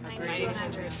 100. 90 to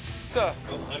 100. Sir.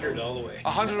 100 all the way.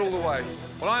 100 all the way.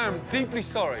 Well, I am deeply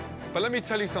sorry, but let me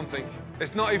tell you something.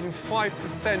 It's not even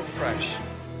 5% fresh.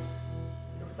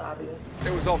 It was obvious.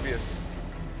 It was obvious.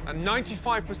 And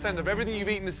 95% of everything you've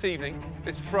eaten this evening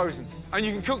is frozen. And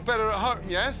you can cook better at home,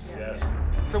 yes? Yes.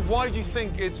 So why do you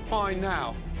think it's fine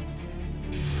now?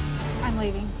 I'm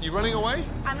leaving. You running away?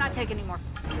 I'm not taking any more.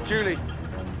 Julie,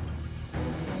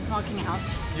 I'm walking out.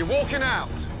 you're walking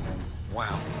out.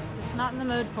 Wow. Just not in the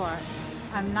mood for it.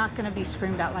 I'm not going to be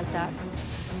screamed at like that.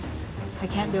 I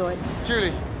can't do it.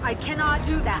 Julie. I cannot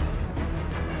do that.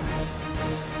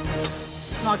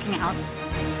 Walking out.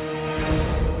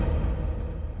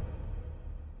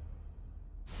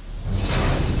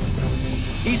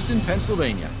 Easton,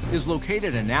 Pennsylvania is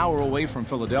located an hour away from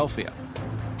Philadelphia.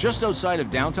 Just outside of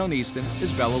downtown Easton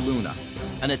is Bella Luna,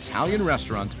 an Italian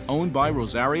restaurant owned by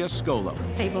Rosaria Scolo.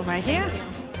 This table right here.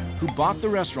 Who bought the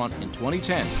restaurant in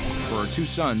 2010 for her two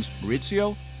sons,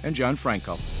 Maurizio and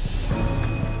Gianfranco.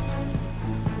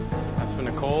 That's for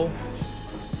Nicole.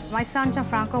 My son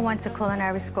Gianfranco went to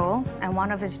culinary school, and one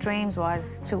of his dreams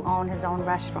was to own his own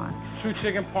restaurant. 2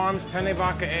 chicken parms, penne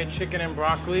vodka, and chicken and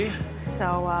broccoli.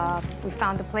 So we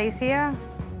found a place here,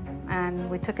 and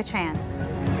we took a chance.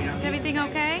 Is everything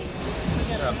okay?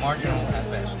 It's marginal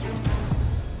at best.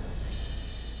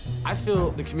 I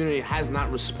feel the community has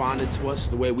not responded to us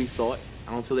the way we thought.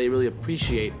 I don't feel they really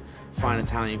appreciate fine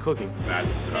Italian cooking.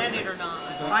 Standard or not?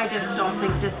 I just don't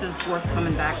think this is worth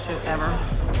coming back to ever.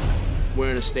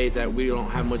 We're in a state that we don't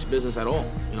have much business at all.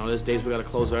 You know, there's days we gotta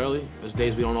close early. There's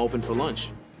days we don't open for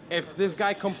lunch. If this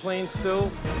guy complains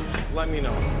still, let me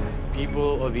know.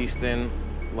 People of Easton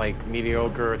like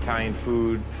mediocre Italian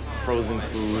food, frozen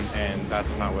food, and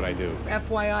that's not what I do.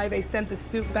 FYI, they sent the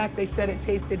soup back. They said it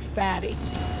tasted fatty.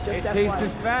 It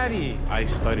tasted fatty. I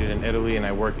studied in Italy and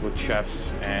I worked with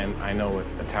chefs, and I know what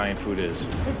Italian food is.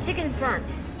 This chicken's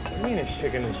burnt. What do you mean this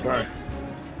chicken is burnt?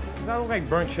 Does that look like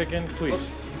burnt chicken? Please.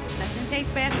 Doesn't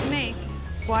taste bad to me.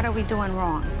 What are we doing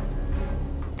wrong?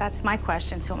 That's my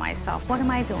question to myself. What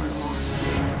am I doing wrong?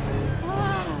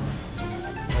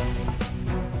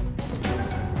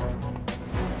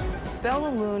 Bella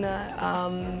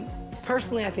Luna,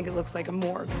 personally, I think it looks like a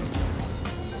morgue.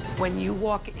 When you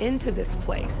walk into this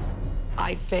place,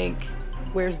 I think,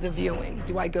 where's the viewing?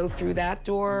 Do I go through that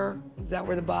door? Is that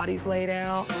where the body's laid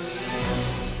out?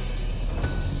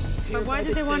 But why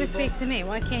did they want to speak to me?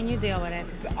 Why can't you deal with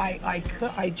it?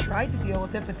 I tried to deal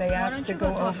with it, but they asked to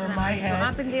go over my head.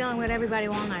 I've been dealing with everybody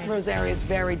all night. Rosaria is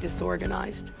very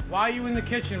disorganized. Why are you in the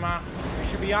kitchen, Ma? You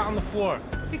should be out on the floor.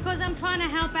 Because I'm trying to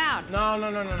help out. No.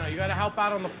 You gotta help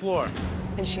out on the floor.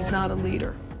 And she's not a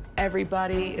leader.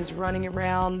 Everybody is running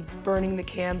around, burning the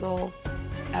candle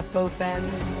at both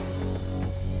ends.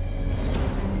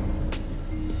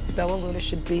 Bella Luna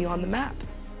should be on the map,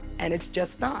 and it's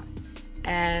just not.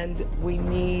 And we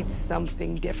need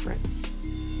something different.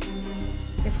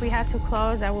 If we had to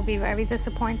close, I would be very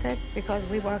disappointed because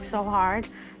we worked so hard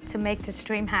to make this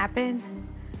dream happen,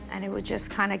 and it would just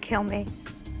kind of kill me.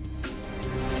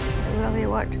 It really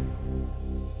would.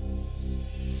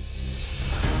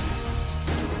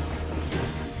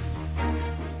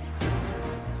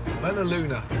 Bella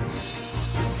Luna.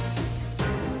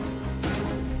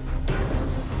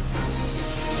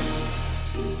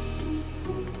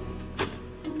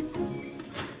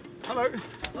 Hello.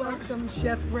 Welcome,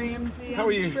 Chef Ramsay. How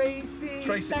are you? Tracy.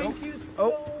 Tracy. Thank you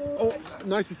so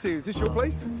Nice to see you. Is this your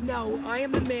place? No, I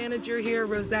am the manager here.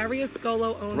 Rosaria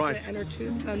Scolo owns Right. it, and her two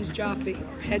sons, Jaffe,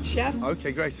 our head chef.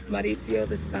 Okay, great. Maurizio,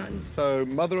 the son. So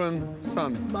mother and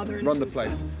son Mother and run the two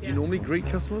place. sons, Do you normally greet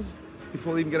customers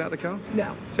before they even get out of the car?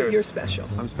 No, Serious? you're special.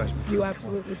 I'm special. You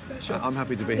absolutely special. I'm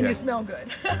happy to be And here. you smell good.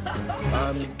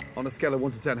 On a scale of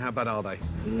 1 to 10, how bad are they?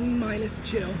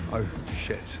 -2. Oh,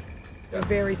 shit. They're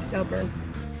very stubborn.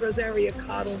 Rosaria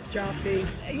coddles Jaffe.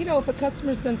 You know, if a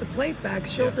customer sends a plate back,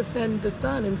 she'll defend the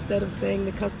son instead of saying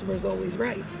the customer's always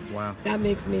right. Wow. That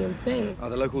makes me insane. Are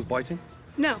the locals biting?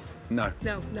 No. No.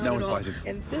 No, not No at one's all. biting.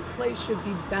 And this place should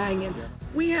be banging.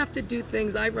 We have to do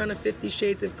things. I run a 50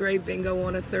 Shades of Grey bingo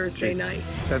on a Thursday Jeez. night.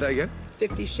 Say that again?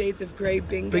 50 Shades of Grey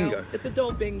bingo. Bingo? It's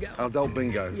adult bingo. Adult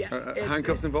bingo. Yeah, it's-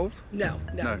 Handcuffs involved? No.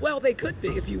 No. Well, they could be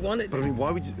if you wanted. But I mean,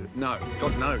 why would you? No.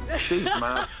 God, no. Jeez,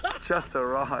 man. Just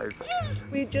arrived.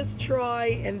 We just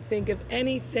try and think of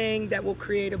anything that will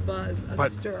create a buzz, a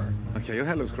But- stir. Okay, your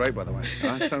hair looks great, by the way.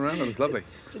 Turn around, that looks lovely.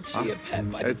 It's a chia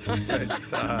pet, by the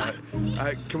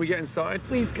Can we get inside?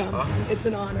 Please come. It's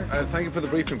an honor. Thank you for the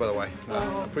briefing, by the way.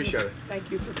 Appreciate it. Thank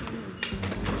you for coming.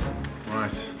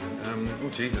 Right. Oh,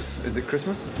 Jesus. Is it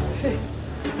Christmas?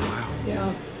 Wow. Yeah.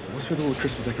 What's with all the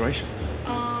Christmas decorations?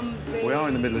 We are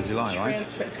in the middle of July, right?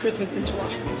 It's Christmas in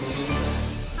July.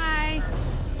 Hi.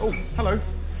 Oh, hello.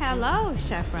 Hello,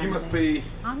 Chef Ramsay. You must be...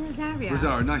 I'm Rosario.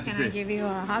 Rosario, nice to see Can I you. give you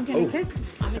a hug and a kiss?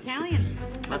 I'm Italian.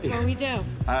 That's what we do.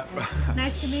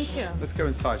 Nice to meet you. Let's go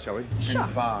inside, shall we? Sure. In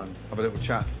the barn. Have a little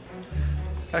chat.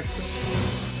 Excellent.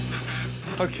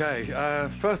 Okay,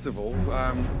 first of all,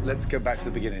 let's go back to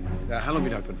the beginning. How long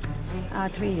have you been open?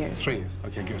 3 years. 3 years.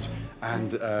 Okay, good.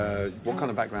 And what kind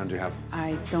of background do you have?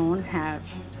 I don't have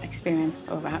experience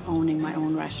of owning my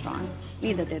own restaurant.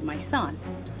 Neither did my son.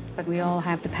 but we all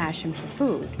have the passion for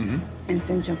food. And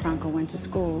since Gianfranco went to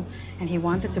school and he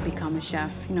wanted to become a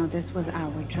chef, you know, this was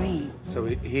our dream. So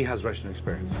he has restaurant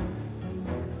experience?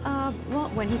 Well,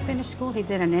 when he finished school, he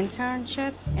did an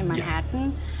internship in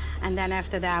Manhattan. And then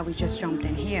after that, we just jumped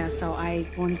in here. So I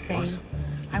wouldn't say... Right.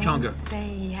 I wouldn't say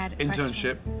he had...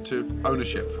 Internship to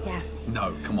ownership? Yes.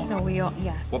 No, come on. So we all...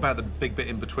 Yes. What about the big bit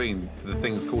in between, the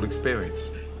things called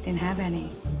experience? Didn't have any.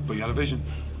 But you had a vision?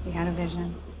 We had a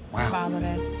vision. Wow. Followed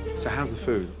it. So how's the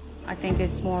food? I think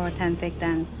it's more authentic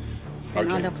than Okay.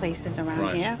 other places around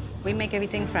Right. here. We make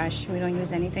everything fresh. We don't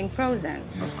use anything frozen.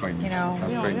 That's great news. You know,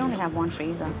 That's great we only news. have one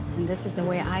freezer. And this is the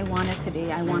way I want it to be.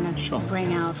 I want to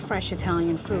bring out fresh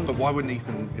Italian food. But why wouldn't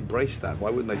Eastern embrace that? Why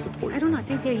wouldn't they support you? I don't know. I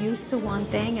think they're used to one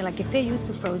thing. Like, if they're used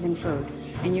to frozen food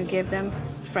and you give them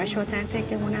fresh, authentic,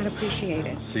 they will not appreciate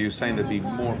it. So you're saying they'd be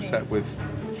more upset with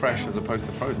fresh as opposed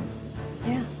to frozen?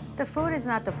 Yeah. The food is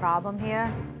not the problem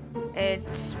here.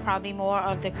 It's probably more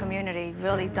of the community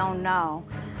really don't know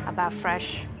about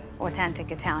fresh,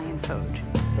 authentic Italian food.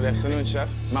 Good afternoon, Chef.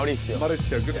 Maurizio.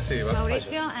 Maurizio, good to see you, bud.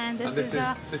 Mauricio, and this is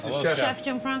Chef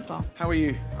Gianfranco. How are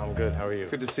you? I'm good. How are you?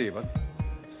 Good to see you, bud.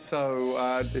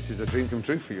 So, this is a dream come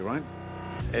true for you, right?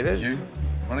 It is. You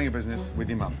running a business with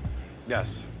your mum?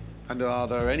 Yes. And are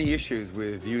there any issues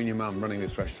with you and your mum running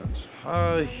this restaurant?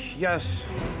 Yes.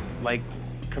 Like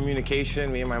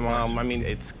communication, me and my mom. I mean,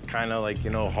 it's kind of like, you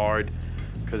know, hard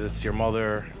because it's your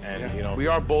mother and, you know, we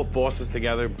are both bosses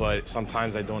together, but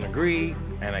sometimes I don't agree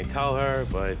and I tell her,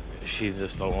 but she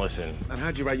just don't listen. And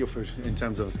how do you rate your food in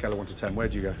terms of a scale of 1 to 10? Where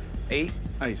do you go? 8.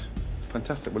 8.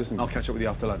 Fantastic. Well, listen, I'll catch up with you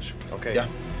after lunch. Okay. Yeah?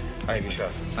 Thank you,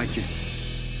 Chef. Thank you.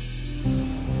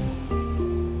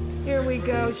 Here we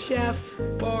go, chef.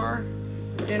 Bar,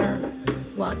 dinner,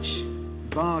 lunch.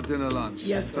 Bar, dinner, lunch.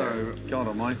 Yes, sir. So, God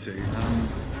almighty.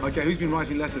 OK, who's been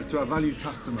writing letters to our valued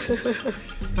customers?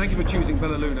 Thank you for choosing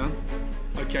Bella Luna.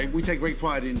 OK, we take great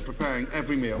pride in preparing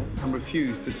every meal and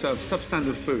refuse to serve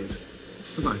substandard food.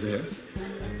 That's nice to hear.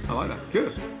 I like that.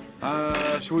 Good.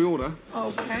 Shall we order?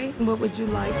 Okay. What would you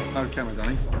like? OK, my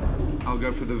darling. I'll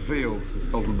go for the veal,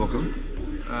 salt and bocca.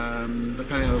 The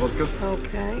penne alla vodka.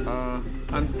 Okay.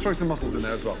 And throw some mussels in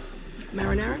there as well.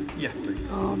 Marinara? Yes,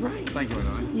 please. All right. Thank you, my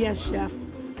darling. Yes, chef.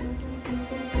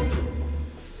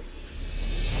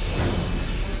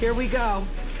 Here we go.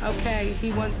 Okay,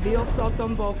 he wants veal sotto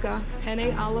in bocca,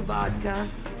 penne alla vodka.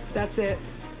 That's it.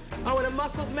 Oh, and a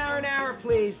mussels marinara,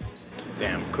 please.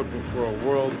 Damn, cooking for a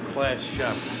world-class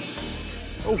chef.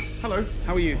 Oh, hello.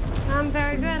 How are you? I'm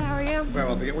very good. How are you? Very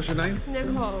well. What's your name?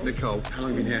 Nicole. Nicole. How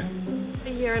long have you been here? A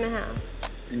year and a half.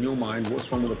 In your mind,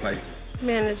 what's wrong with the place?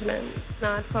 Management.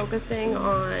 Not focusing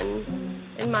on,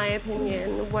 in my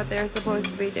opinion, what they're supposed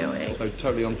to be doing. So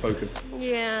totally unfocused.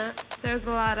 Yeah. There's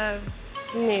a lot of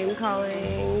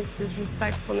name-calling,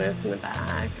 disrespectfulness in the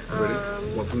back. Really?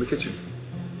 What, from the kitchen?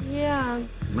 Yeah.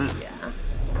 Man. Yeah.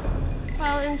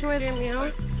 Well, enjoy your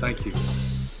meal. Thank you.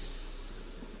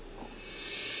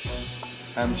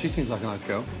 She seems like a nice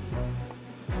girl.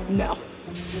 No.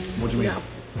 What do you mean? No.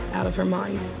 Out of her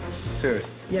mind.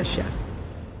 Serious? Yes, chef.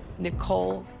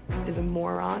 Nicole is a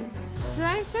moron. Did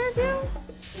I serve you?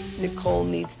 Nicole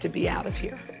needs to be out of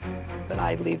here. But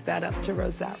I leave that up to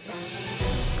Rosario.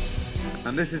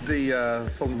 And this is the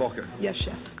salt and vodka? Yes,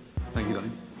 chef. Thank you,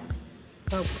 darling.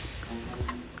 Oh.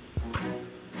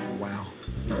 Wow.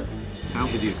 How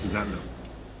hideous does that look?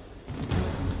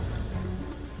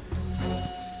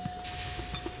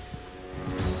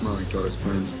 My God, it's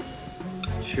bland.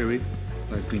 Chewy,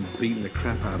 that has been beaten the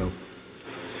crap out of.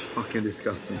 It's fucking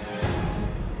disgusting.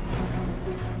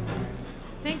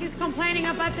 I think he's complaining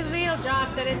about the veal,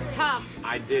 Joff, that it's tough.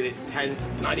 I did it 10,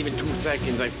 not even 2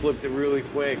 seconds. I flipped it really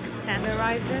quick.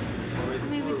 Tenderize it. I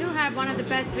mean, we do have one of the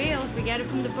best veals. We get it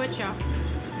from the butcher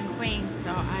in Queens,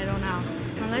 so I don't know.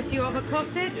 Unless you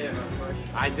overcooked it?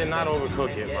 I did not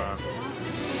overcook it, bro.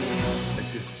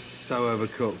 This is so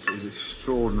overcooked. It's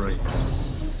extraordinary.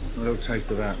 A little taste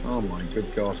of that. Oh, my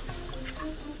good God.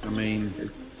 I mean,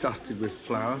 it's dusted with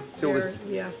flour. See all this?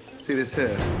 Yes. See this here?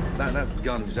 That's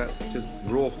gunge. That's just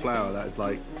raw flour. That is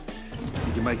like,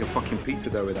 you can make a fucking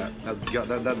pizza dough with that.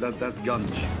 That's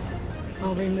gunge.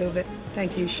 I'll remove it.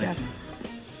 Thank you, chef.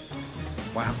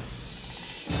 Wow.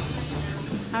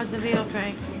 How's the veal,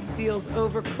 Trey? Feels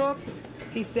overcooked.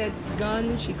 He said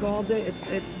gunge. He called it.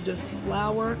 It's just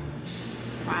flour.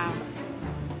 Wow.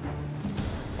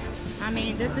 I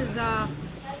mean, this is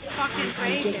fucking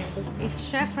crazy. If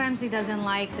Chef Ramsay doesn't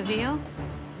like the veal,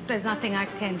 there's nothing I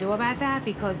can do about that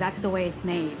because that's the way it's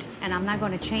made. And I'm not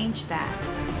going to change that.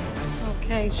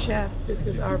 Okay, chef. This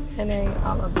is our penne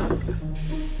alla vodka.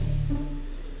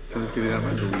 Can I just give you that?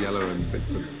 It's all yellow and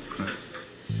bits of crap.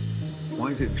 Why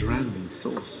is it drowned in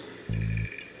sauce?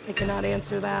 I cannot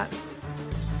answer that.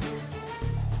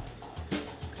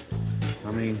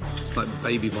 I mean, it's like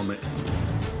baby vomit.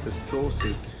 The sauce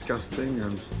is disgusting,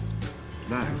 and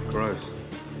that is gross.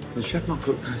 Can the chef not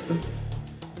cook pasta?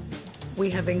 We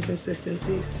have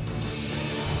inconsistencies.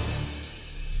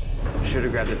 Should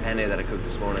have grabbed the penne that I cooked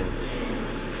this morning.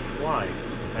 Why?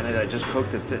 Penne that I just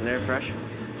cooked that's sitting there fresh.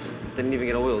 Didn't even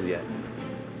get oiled yet.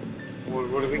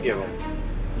 What did we give him?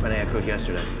 Penne I cooked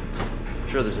yesterday.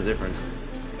 Sure, there's a difference.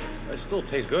 It still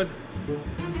tastes good.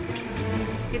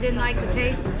 You didn't like the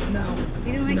taste? No.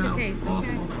 You didn't like No, the taste?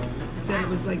 awful. Okay. Said it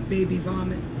was like baby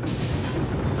vomit.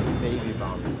 Baby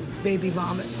vomit. Baby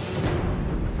vomit.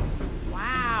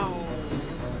 Wow.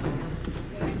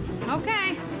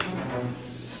 Okay.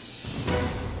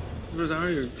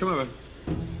 Rosario, come over.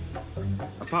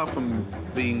 Apart from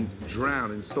being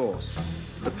drowned in sauce,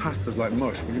 the pasta's like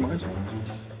mush. Would you mind?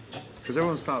 Because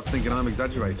everyone starts thinking I'm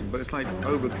exaggerating, but it's like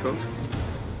overcooked.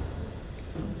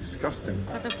 Disgusting.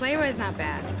 But the flavor is not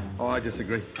bad. Oh, I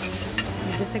disagree.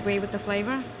 You disagree with the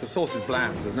flavor? The sauce is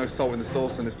bland. There's no salt in the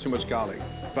sauce and there's too much garlic.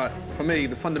 But for me,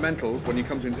 the fundamentals, when you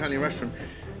come to an Italian restaurant,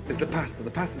 is the pasta.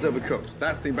 The pasta's overcooked.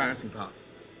 That's the embarrassing part.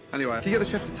 Anyway, can you get the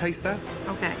chef to taste that?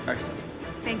 Okay. Excellent.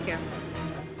 Thank you.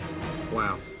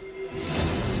 Wow.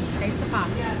 Taste the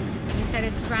pasta. Yes. You said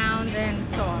it's drowned in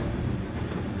sauce,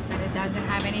 that it doesn't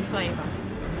have any flavor.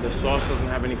 The sauce doesn't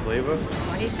have any flavor?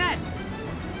 What he said.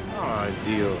 Oh,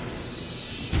 deal.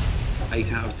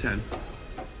 8 out of 10.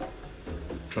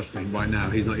 Trust me, right now,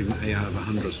 he's not even 8 out of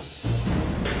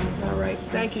 100. All right.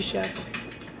 Thank you, chef.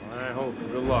 I hope.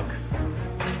 Good luck.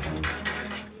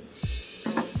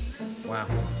 Wow.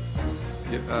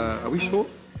 Are we sure?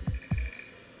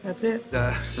 That's it.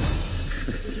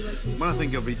 When I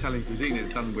think of Italian cuisine, it's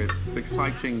done with the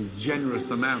exciting, generous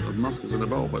amount of mussels in a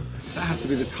bowl, but that has to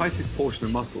be the tightest portion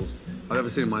of mussels I've ever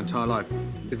seen in my entire life.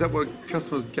 Is that what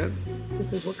customers get?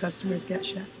 This is what customers get,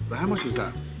 chef. But how much is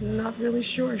that? Not really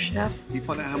sure, chef. Can you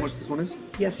find out how much this one is?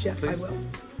 Yes, chef, Please? I will.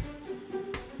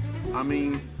 I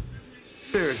mean,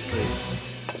 seriously.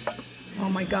 Oh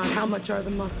my God, how much are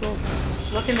the mussels?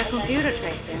 Look in the computer,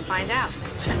 Tracy, and find out.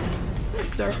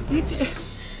 Sister, you did.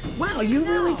 Wow, you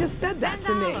really just said that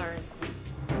to me.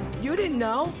 You didn't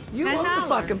know? You own the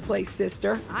fucking place,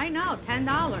 sister. I know,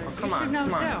 $10. You should know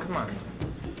too. Come on.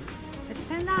 It's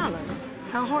 $10.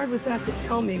 How hard was that to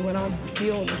tell me when I'm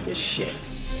dealing with this shit?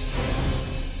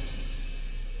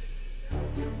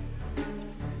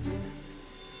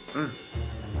 I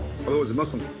thought it was a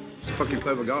mussel. It's a fucking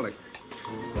clove of garlic.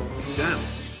 Damn.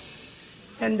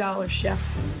 $10, chef.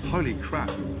 Holy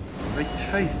crap. They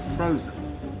taste frozen.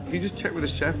 Can you just check with the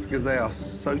chef because they are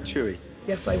so chewy?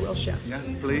 Yes, I will, chef. Yeah,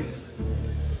 please.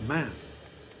 Man.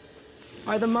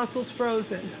 Are the mussels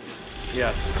frozen?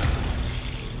 Yes.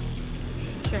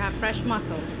 Should have fresh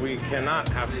mussels. We cannot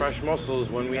have fresh mussels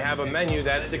when we have a menu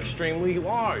that's extremely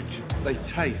large. They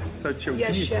taste so chewy.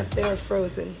 Yes, chef, they are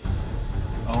frozen.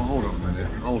 Oh, hold on a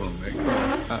minute. Hold on a minute.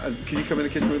 Come on. Can you come in the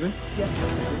kitchen with me? Yes, sir.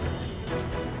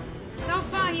 So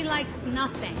far, he likes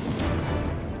nothing.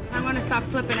 I'm gonna start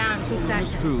flipping out in 2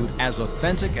 seconds. Food as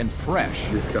authentic and fresh.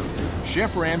 Disgusting.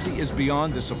 Chef Ramsay is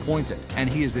beyond disappointed, and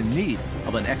he is in need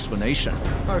of an explanation.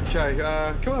 Okay,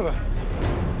 come over.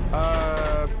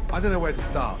 I don't know where to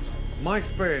start. My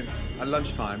experience at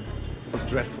lunchtime was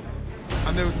dreadful.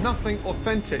 And there was nothing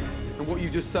authentic in what you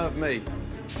just served me.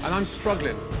 And I'm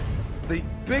struggling. The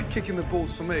big kick in the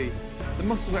balls for me, the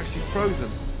mussels are actually frozen.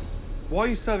 Why are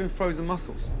you serving frozen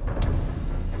mussels?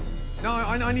 No,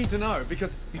 I need to know,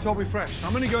 because you told me fresh.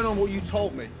 I'm only going on what you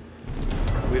told me.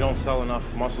 We don't sell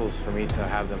enough mussels for me to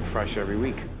have them fresh every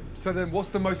week. So then what's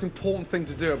the most important thing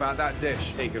to do about that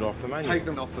dish? Take it off the menu. Take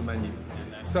them off the menu.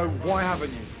 So why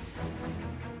haven't you?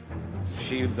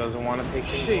 She doesn't want to take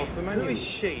things off the menu. Who is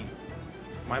she?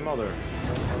 My mother.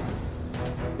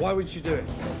 Why would you do it?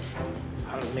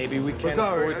 Maybe we can't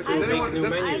afford to make new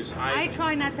menus. I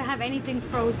try not to have anything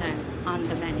frozen on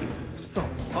the menu. Stop.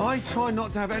 I try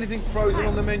not to have anything frozen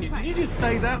on the menu. Did you just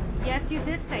say that? Yes, you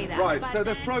did say that. Right, but so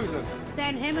they're frozen.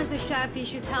 Then him as a chef, you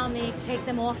should tell me, take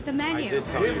them off the menu. I did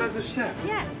tell you. Him as a chef?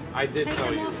 Yes. I did take tell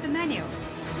them you. off the menu.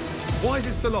 Why is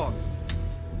it still on?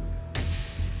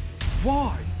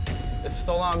 Why? It's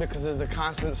still on because there's a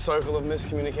constant circle of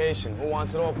miscommunication. Who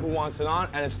wants it off, who wants it on,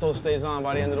 and it still stays on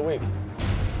by the end of the week.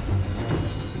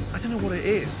 I don't know what it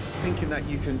is, thinking that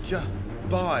you can just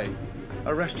buy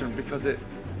a restaurant because it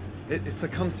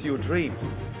succumbs to your dreams.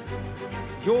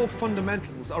 Your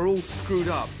fundamentals are all screwed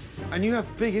up, and you have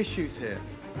big issues here,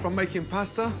 from making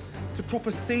pasta to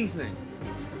proper seasoning.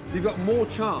 You've got more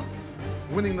chance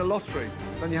winning the lottery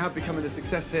than you have becoming a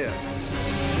success here.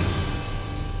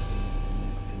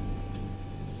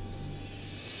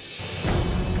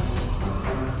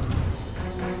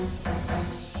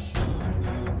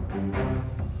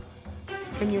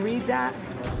 need that?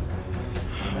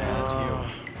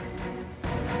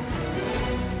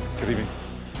 Good evening.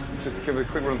 Just give it a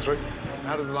quick run through.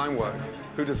 How does the line work?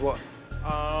 Who does what?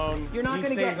 You're not he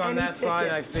gonna stays get on any that side, I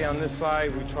tickets. stay on this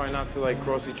side. We try not to like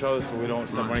cross each other so we don't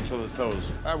step on each other's toes.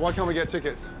 Why can't we get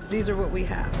tickets? These are what we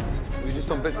have. We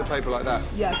just on bits of paper like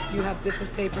that. Yes, you have bits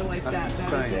of paper like That's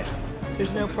that. That is insane. it.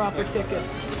 There's no proper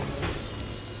tickets.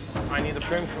 I need the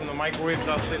shrimp from the microwave,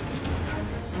 Dustin.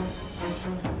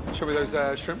 Show me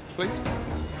those shrimp, please.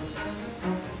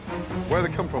 Where do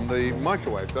they come from? The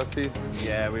microwave, does he?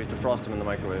 Yeah, we defrost them in the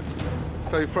microwave.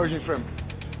 So frozen shrimp?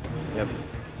 Yep.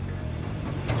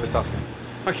 Just asking.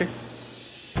 Okay.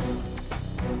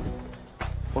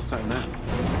 What's that in there?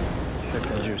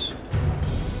 Chicken juice.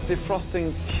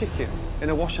 Defrosting chicken in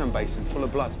a wash-hand basin full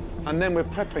of blood. And then we're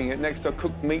prepping it next to a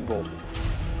cooked meatball.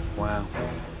 Wow.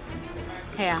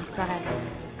 Here, go ahead.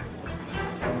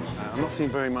 I'm not seeing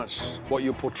very much what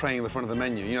you're portraying at the front of the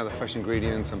menu. You know, the fresh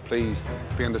ingredients, and please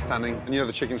be understanding. And you know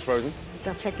the chicken's frozen?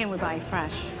 The chicken we buy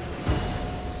fresh.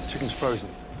 Chicken's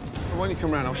frozen. Well, why don't you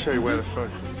come around? I'll show you where they're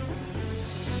frozen.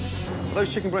 Are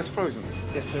those chicken breasts frozen?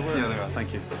 Yes, they were. Yeah, they are.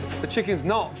 Thank you. The chicken's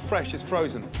not fresh, it's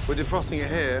frozen. We're defrosting it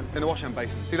here in the wash-hand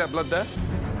basin. See that blood there?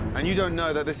 And you don't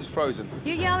know that this is frozen.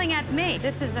 You're yelling at me.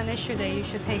 This is an issue that you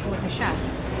should take with the chef.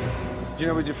 Do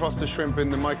you know we defrost the shrimp in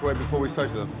the microwave before we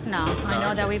soak them? No, I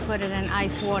know that we put it in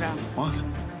ice water. What?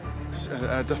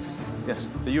 Dustin? Yes.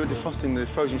 You were defrosting the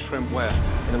frozen shrimp where?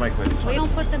 In the microwave. We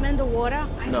don't put them in the water.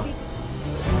 No.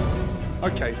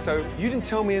 Okay, so you didn't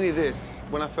tell me any of this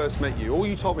when I first met you. All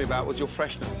you told me about was your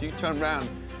freshness. You turned around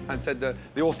and said the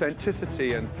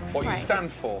authenticity and what you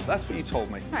stand for. That's what you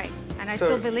told me. Right, and I So-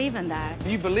 still believe in that.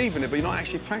 You believe in it, but you're not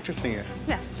actually practicing it.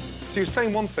 Yes. So you're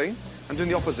saying one thing and doing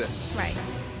the opposite. Right.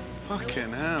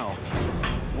 Fucking hell.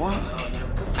 What?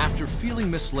 After feeling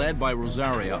misled by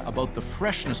Rosaria about the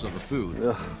freshness of the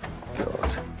food,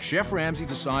 Chef Ramsay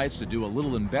decides to do a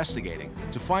little investigating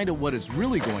to find out what is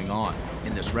really going on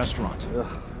in this restaurant.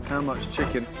 How much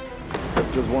chicken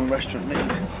does one restaurant need?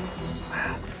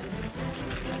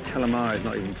 Calamari is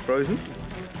not even frozen.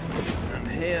 And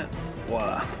here,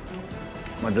 voila,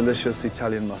 my delicious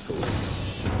Italian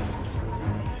mussels.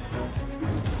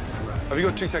 Have you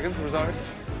got 2 seconds, Rosario?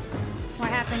 What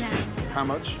happened now? How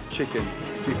much chicken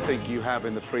do you think you have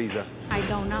in the freezer? I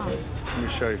don't know. Let me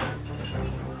show you.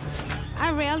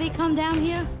 I rarely come down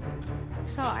here,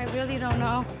 so I really don't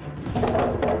know.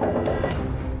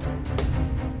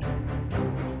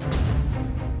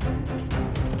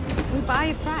 We buy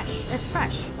it fresh. It's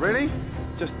fresh. Really?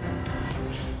 Just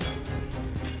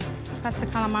That's the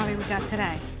calamari we got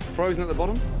today. frozen at the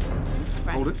bottom?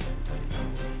 Right. Hold it.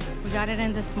 We got it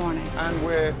in this morning. And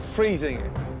we're freezing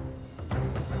it.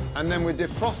 And then we're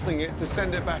defrosting it to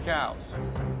send it back out.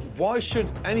 Why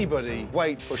should anybody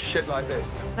wait for shit like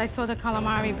this? I saw the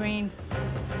calamari being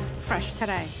fresh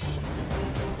today.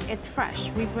 It's fresh.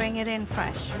 We bring it in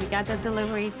fresh. We got the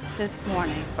delivery this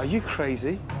morning. Are you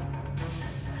crazy?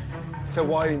 So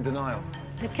why in denial?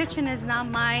 The kitchen is not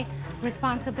my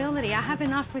responsibility. I have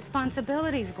enough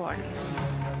responsibilities, Gordon.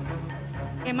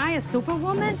 Am I a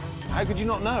superwoman? How could you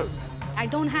not know? I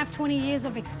don't have 20 years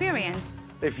of experience.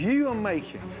 If you are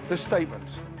making the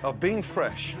statement of being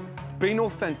fresh, being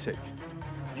authentic,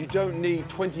 you don't need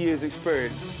 20 years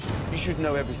experience. You should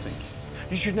know everything.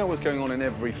 You should know what's going on in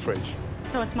every fridge.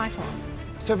 So it's my fault.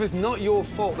 So if it's not your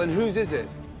fault, then whose is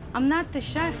it? I'm not the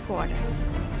chef, Gordon.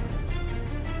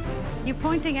 You're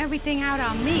pointing everything out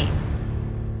on me.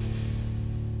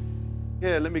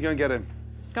 Yeah, let me go and get him.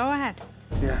 Go ahead.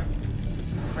 Yeah.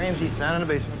 Ramsay's down in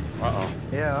the basement. Uh-oh.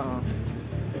 Yeah,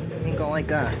 ain't gonna like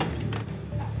that.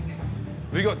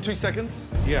 Have you got 2 seconds?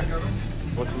 Yeah.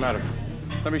 What's the matter?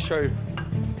 Let me show you.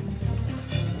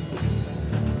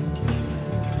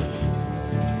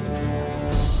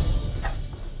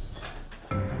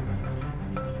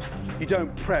 You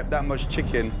don't prep that much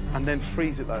chicken and then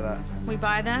freeze it like that. We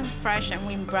buy them fresh and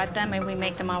we bread them and we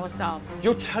make them ourselves.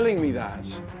 You're telling me that.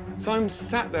 So I'm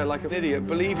sat there like an idiot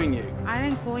believing you. I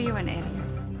didn't call you an idiot.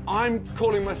 I'm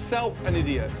calling myself an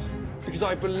idiot because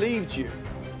I believed you.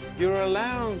 You're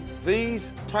allowing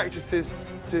these practices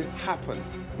to happen,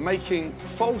 making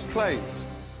false claims.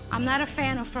 I'm not a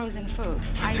fan of frozen food.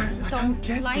 I don't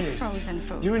get like this. frozen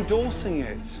food. You're endorsing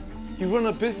it. You run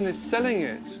a business selling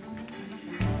it.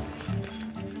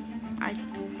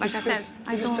 Like I said,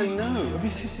 I you just don't. say no. I mean,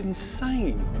 this is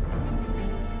insane.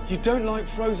 You don't like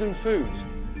frozen food.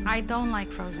 I don't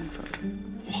like frozen food.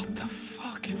 What the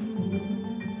fuck?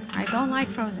 I don't like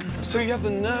frozen food. So you have the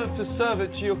nerve to serve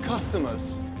it to your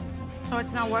customers. So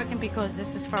it's not working because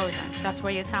this is frozen. That's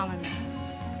what you're telling me.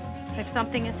 If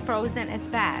something is frozen, it's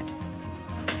bad.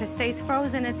 If it stays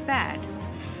frozen, it's bad.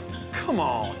 Come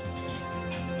on.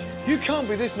 You can't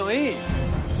be this naive.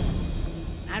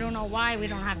 I don't know why we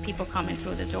don't have people coming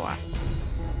through the door.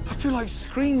 I feel like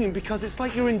screaming because it's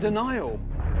like you're in denial.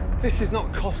 This is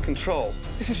not cost control.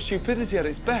 This is stupidity at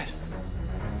its best.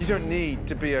 You don't need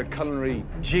to be a culinary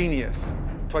genius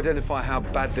to identify how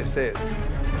bad this is.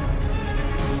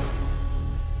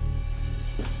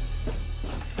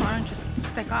 Why don't you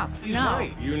stick up? He's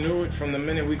right. You knew it from the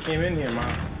minute we came in here,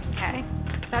 Mom. Okay.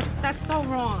 That's so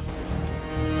wrong.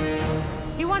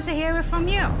 He wants to hear it from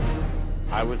you.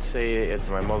 I would say it's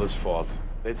my mother's fault.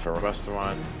 It's her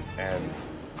restaurant, and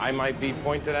I might be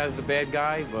pointed as the bad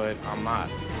guy, but I'm not.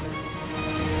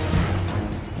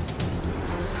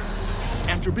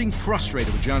 After being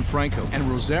frustrated with Gianfranco and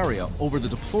Rosario over the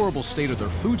deplorable state of their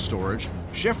food storage,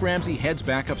 Chef Ramsay heads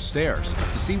back upstairs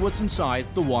to see what's inside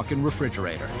the walk-in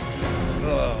refrigerator.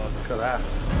 Oh, look at that.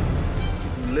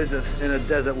 Lizard in a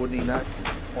desert wouldn't eat that.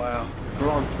 Wow.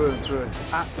 Rotten through and through.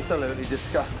 Absolutely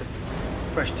disgusting.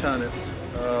 Fresh turnips.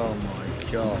 Oh,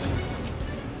 my God.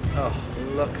 Oh,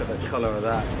 look at the colour of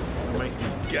that. It makes me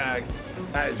gag.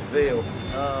 That is veal.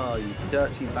 Oh, you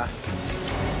dirty bastards.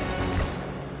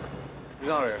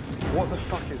 Rosario, what the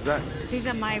fuck is that? These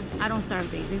are my... I don't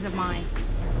serve these. These are mine.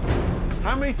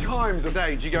 How many times a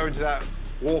day do you go into that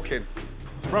walk-in?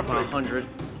 Roughly? 100.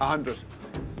 100.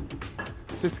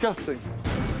 Disgusting.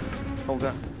 Hold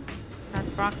that. That's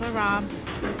broccoli rabe,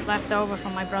 left over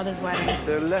from my brother's wedding.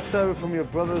 They're left over from your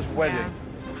brother's wedding. Yeah.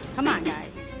 Come on,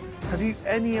 guys. Have you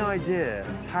any idea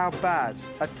how bad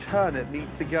a turnip needs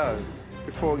to go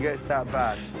before it gets that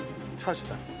bad? Touch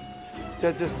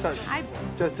that. Just touch.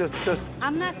 Just.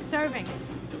 I'm not serving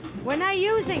it. We're not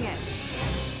using it.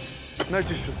 No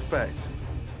disrespect,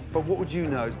 but what would you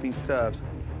know has been served?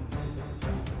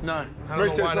 No, I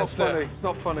don't know why that's funny. It's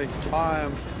not funny. I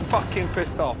am fucking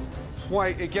pissed off.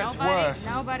 Wait, it gets worse.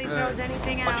 Nobody throws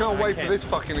anything out. I can't wait for this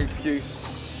fucking excuse.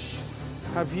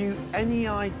 Have you any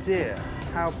idea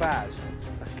how bad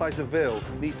a slice of veal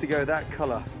needs to go that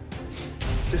colour?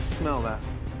 Just smell that.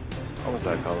 What was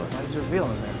that colour? Why is there veal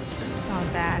in there? It smells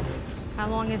bad. How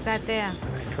long is that there?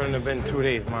 It couldn't have been 2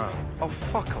 days, Mom. Oh,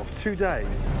 fuck off. 2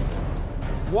 days.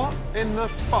 What in the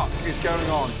fuck is going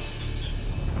on?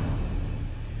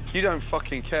 You don't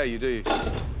fucking care, you do?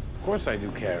 Of course I do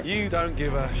care. You don't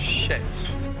give a shit.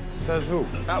 Says who?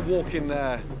 That walk in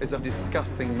there is a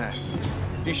disgusting mess.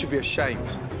 You should be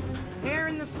ashamed. Hair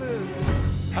in the food.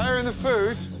 Hair in the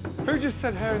food? Who just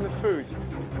said hair in the food?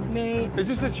 Me. Is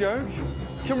this a joke?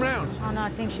 Come round. Oh, no, I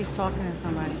think she's talking to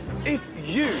somebody. If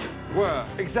you were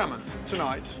examined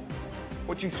tonight,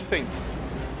 what do you think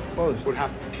would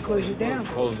happen? Close it down.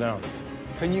 Close down.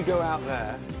 Can you go out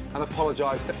there and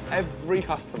apologise to every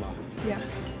customer?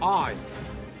 Yes. I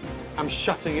am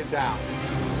shutting it down.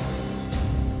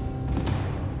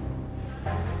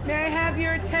 May I have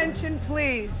your attention,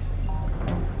 please?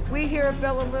 We here at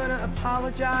Bella Luna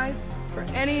apologize for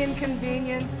any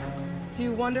inconvenience to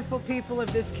you wonderful people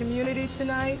of this community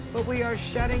tonight, but we are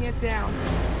shutting it down.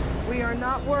 We are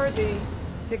not worthy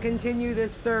to continue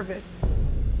this service.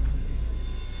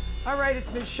 All right, it's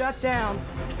been shut down.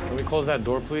 Can we close that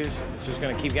door, please? It's just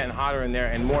gonna keep getting hotter in there,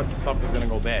 and more stuff is gonna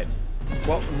go bad.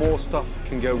 What more stuff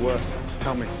can go worse?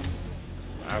 Tell me.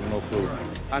 I have no clue.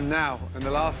 And now, in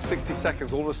the last 60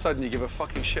 seconds, all of a sudden you give a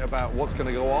fucking shit about what's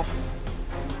gonna go off?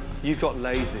 You've got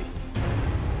lazy.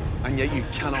 And yet you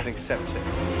cannot accept it.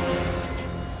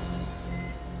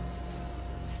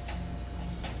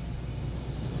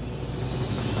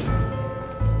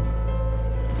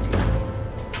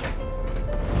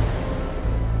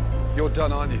 You're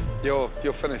done, aren't you?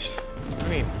 You're finished. What do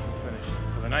you mean, finished?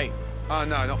 For the night? No,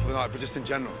 not for the night, but just in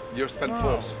general. You're a spent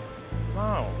force.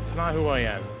 No, it's not who I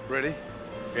am. Really?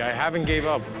 Yeah, I haven't gave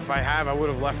up. If I have, I would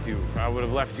have left you. I would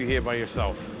have left you here by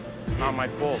yourself. It's not my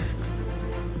fault.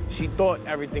 She thought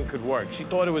everything could work. She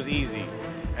thought it was easy.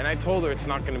 And I told her it's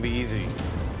not going to be easy.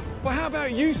 Well, how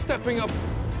about you stepping up?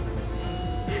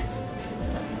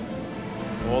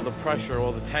 All the pressure,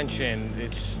 all the tension,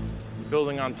 it's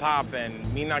building on top,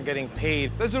 and me not getting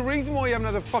paid. There's a reason why you haven't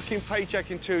had a fucking paycheck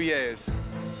in 2 years.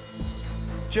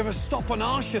 Do you ever stop and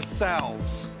ask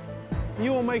yourselves?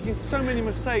 You're making so many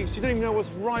mistakes, you don't even know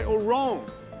what's right or wrong.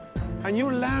 And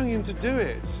you're allowing him to do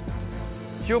it.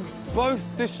 You're both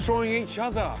destroying each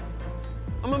other.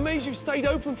 I'm amazed you've stayed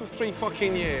open for 3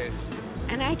 fucking years.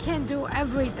 And I can't do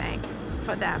everything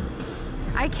for them.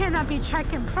 I cannot be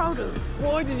checking produce.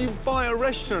 Why did you buy a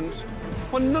restaurant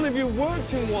when none of you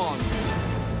worked in one?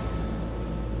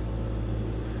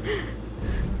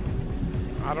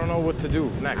 I don't know what to do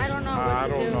next. I don't know what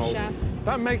to do, Chef.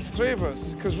 That makes 3 of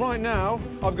us, because right now,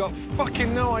 I've got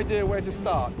fucking no idea where to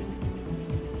start.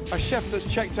 A chef that's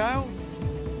checked out,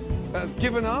 that's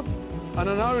given up, and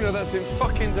an owner that's in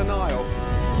fucking denial.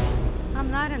 I'm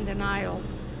not in denial.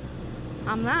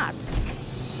 I'm not.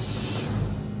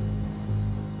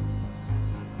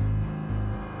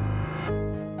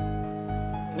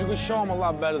 You can show them a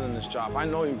lot better than this job. I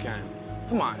know you can.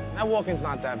 Come on, that walk-in's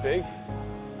not that big.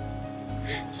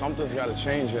 Something's got to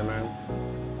change here, man.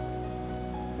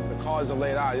 The cards are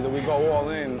laid out. Either we go all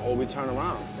in or we turn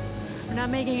around. We're not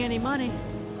making any money.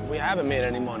 We haven't made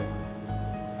any money.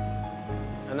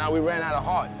 And now we ran out of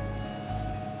heart.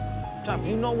 Jeff,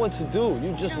 you know what to do.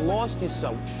 You just lost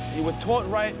yourself. You were taught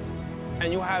right,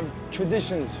 and you have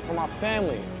traditions from our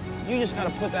family. You just got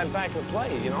to put that back in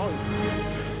play, you know?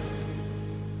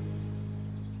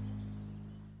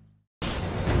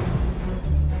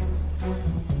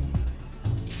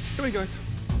 Come here, guys.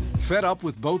 Fed up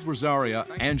with both Rosaria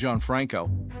and Gianfranco,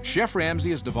 Chef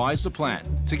Ramsay has devised a plan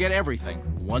to get everything,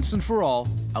 once and for all,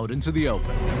 out into the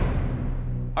open.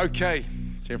 Okay,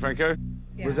 Gianfranco,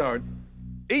 Rosaria,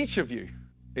 each of you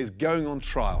is going on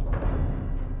trial.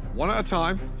 One at a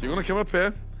time. So you're going to come up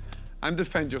here and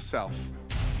defend yourself.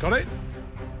 Got it?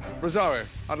 Rosario,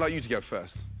 I'd like you to go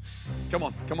first. Come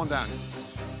on down.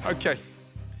 Okay.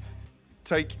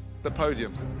 Take the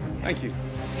podium. Thank you.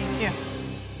 Thank you.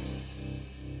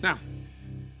 Now,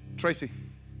 Tracy,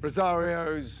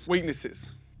 Rosario's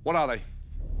weaknesses, what are they?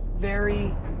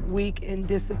 Very weak in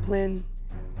discipline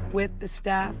with the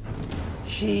staff.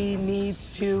 She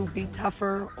needs to be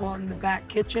tougher on the back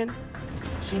kitchen.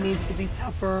 She needs to be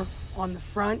tougher on the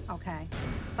front. Okay.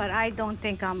 But I don't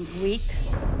think I'm weak.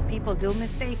 People do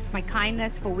mistake my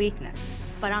kindness for weakness.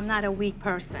 But I'm not a weak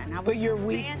person. But you're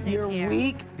weak. You're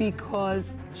weak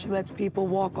because she lets people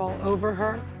walk all over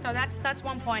her. So that's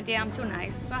one point. Yeah, I'm too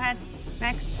nice. Go ahead.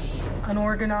 Next.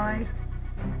 Unorganized,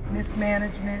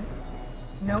 mismanagement,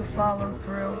 no follow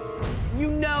through. You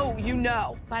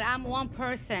know. But I'm one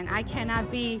person. I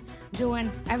cannot be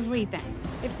doing everything.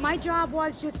 If my job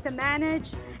was just to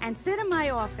manage and sit in my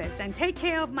office and take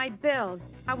care of my bills,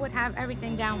 I would have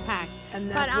everything down packed. And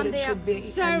that's but what I'm it there should be.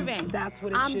 serving. And that's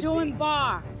what it I'm should doing be.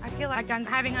 bar. I feel like I'm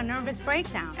having a nervous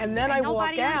breakdown. And then I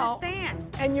walk out, nobody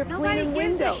understands. and you're nobody cleaning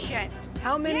gives windows. A shit.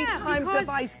 How many times have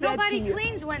I said to you? Nobody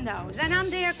cleans windows, and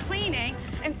I'm there cleaning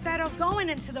instead of going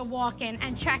into the walk-in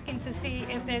and checking to see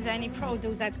if there's any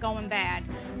produce that's going bad.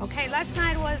 Okay, last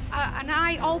night was an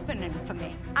eye-opening for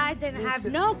me. I didn't have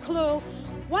no clue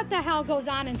what the hell goes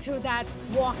on into that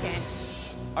walk-in.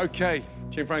 Okay,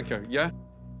 Gianfranco, yeah?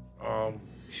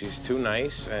 She's too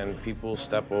nice, and people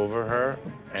step over her.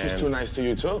 She's too nice to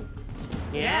you, too.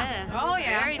 Yeah. Oh,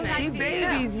 yeah. Very I'm too nice. nice She to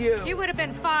babies too. you. You would have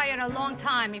been fired a long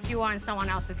time if you were in someone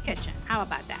else's kitchen. How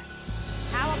about that?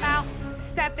 How about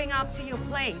stepping up to your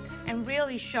plate and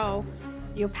really show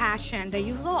your passion that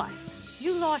you lost?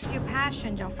 You lost your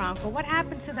passion, Gianfranco. What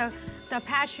happened to the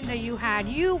passion that you had?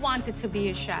 You wanted to be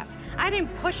a chef. I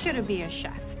didn't push you to be a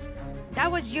chef. That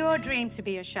was your dream to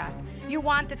be a chef. You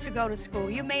wanted to go to school.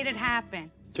 You made it happen.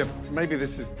 Jeff, maybe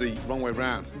this is the wrong way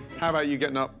round. How about you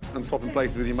getting up and swapping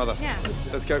places with your mother? Yeah.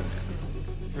 Let's go.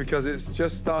 Because it's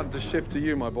just starting to shift to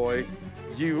you, my boy.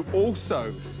 You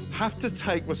also have to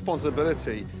take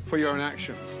responsibility for your own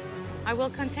actions. I will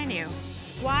continue.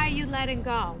 Why are you letting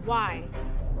go? Why?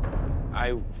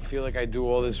 I feel like I do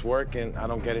all this work and I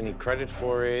don't get any credit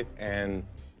for it, and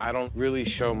I don't really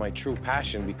show my true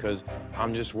passion because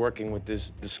I'm just working with this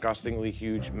disgustingly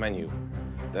huge menu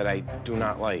that I do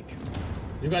not like.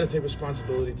 You got to take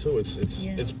responsibility too.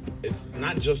 It's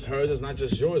not just hers. It's not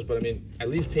just yours. But I mean, at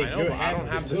least take your half. I don't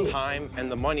have the time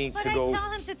and the money But to I go.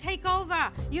 tell him to take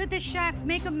over. You're the chef.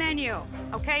 Make a menu,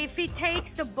 okay? If he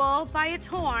takes the bull by its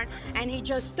horn and he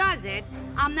just does it,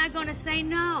 I'm not gonna say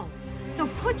no. So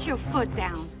put your foot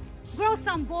down. Grow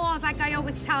some balls, like I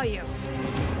always tell you.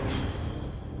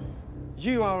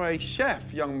 You are a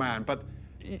chef, young man, but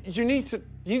you need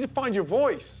to find your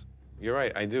voice. You're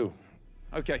right, I do.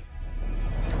 Okay.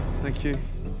 Thank you.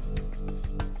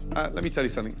 Let me tell you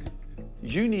something.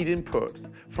 You need input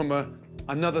from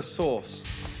another source.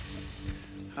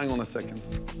 Hang on a second.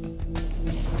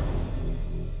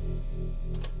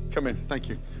 Come in, thank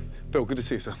you. Bill, good to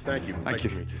see you, sir. Thank you. Thank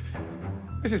you.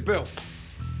 This is Bill,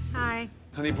 Hi.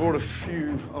 and he brought a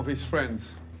few of his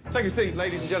friends. Take a seat,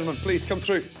 ladies and gentlemen, please come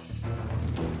through.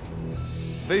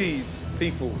 These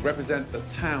people represent the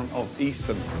town of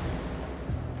Easton.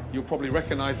 You'll probably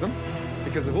recognize them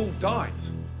because they've all dined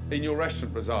in your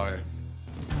restaurant, Rosario.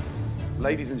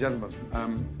 Ladies and gentlemen,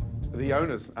 the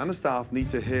owners and the staff need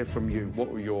to hear from you. What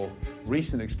were your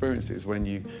recent experiences when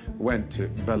you went to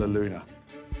Bella Luna?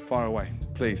 Far away,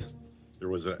 please. There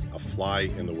was a fly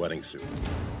in the wedding suit,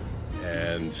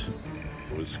 and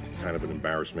it was kind of an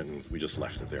embarrassment, and we just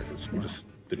left it there because we just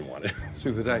didn't want it. Soup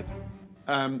of the day.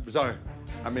 Rosario,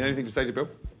 anything to say to Bill?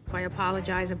 I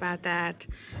apologize about that.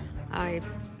 I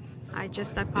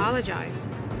just apologize.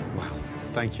 Wow,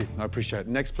 thank you. I appreciate it.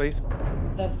 Next, please.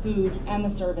 The food and the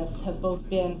service have both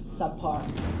been subpar.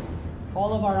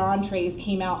 All of our entrees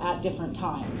came out at different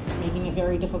times, making it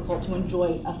very difficult to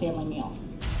enjoy a family meal.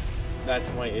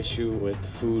 That's my issue with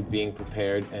food being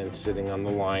prepared and sitting on the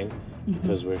line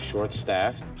because we're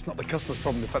short-staffed. It's not the customer's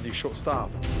problem, the fact that you're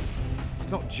short-staffed.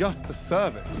 It's not just the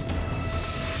service.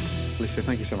 Alicia,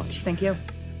 thank you so much. Thank you.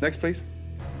 Next, please.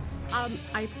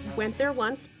 I went there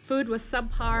once. Food was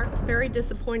subpar, very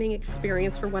disappointing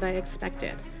experience for what I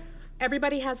expected.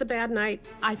 Everybody has a bad night.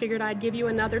 I figured I'd give you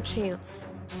another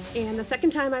chance. And the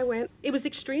second time I went, it was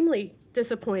extremely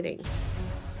disappointing.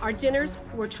 Our dinners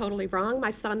were totally wrong. My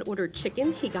son ordered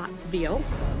chicken, he got veal.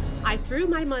 I threw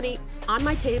my money on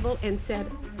my table and said,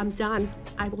 I'm done.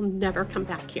 I will never come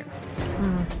back here.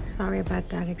 Oh, sorry about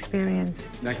that experience.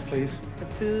 Next, please. The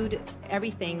food,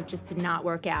 everything just did not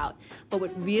work out. But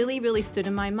what really, really stood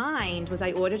in my mind was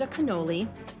I ordered a cannoli,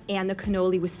 and the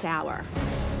cannoli was sour.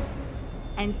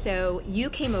 And so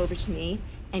you came over to me,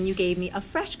 and you gave me a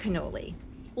fresh cannoli.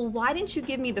 Well, why didn't you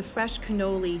give me the fresh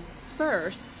cannoli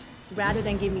first, rather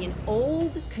than give me an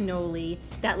old cannoli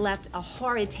that left a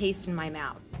horrid taste in my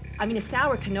mouth? I mean, a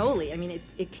sour cannoli,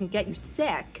 it can get you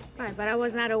sick. Right, but I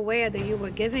was not aware that you were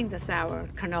giving the sour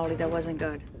cannoli that wasn't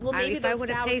good. Well, maybe if I the would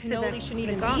have sour tasted cannoli shouldn't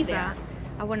even be ricotta, there.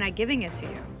 I would not giving it to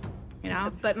you, you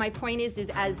know? But my point is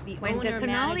as the when owner, the cannoli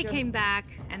manager... came back,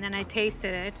 and then I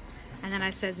tasted it, and then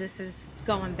I said, this is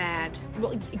going bad.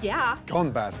 Well, yeah.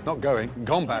 Gone bad, not going.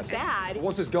 Gone bad. It's bad.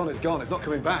 Once it's gone, it's gone. It's not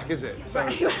coming back, is it? So,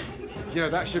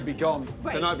 that should be gone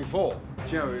the night before.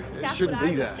 It That's shouldn't what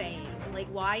be I there. was saying. Like,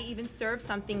 why even serve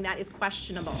something that is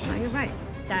questionable? No, you're right.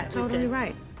 That You're was totally just,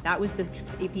 right. That was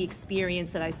the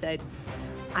experience that I said,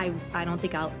 I don't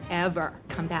think I'll ever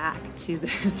come back to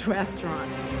this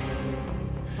restaurant.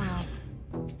 Wow.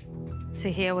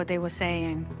 To hear what they were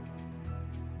saying,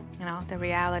 the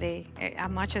reality, as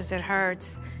much as it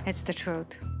hurts, it's the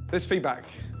truth. This feedback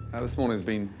this morning has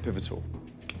been pivotal.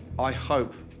 I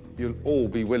hope you'll all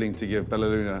be willing to give Bella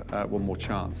Luna one more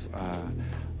chance.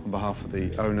 On behalf of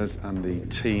the owners and the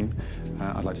team,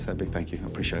 I'd like to say a big thank you. I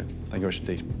appreciate it. Thank you very much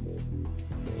indeed.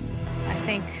 I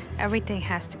think everything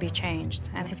has to be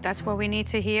changed. And if that's what we need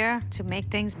to hear to make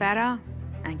things better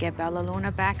and get Bella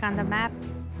Luna back on the map,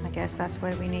 I guess that's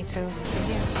what we need to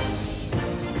hear.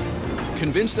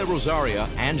 Convinced that Rosaria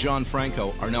and John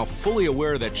Franco are now fully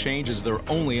aware that change is their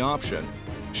only option,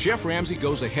 Chef Ramsay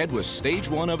goes ahead with stage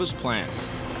one of his plan,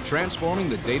 transforming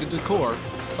the dated decor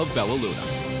of Bella Luna.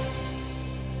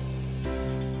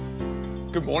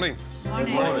 Good morning. Morning.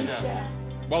 Good morning, Chef.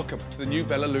 Welcome to the new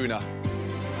Bella Luna.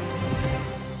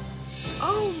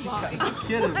 Oh my! You're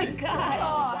kidding me. God!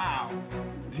 Wow.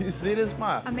 Do you see this,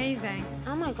 Ma? Amazing.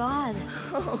 Oh my God!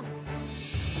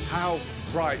 How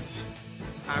bright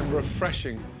and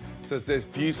refreshing does this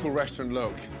beautiful restaurant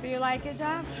look? Do you like it,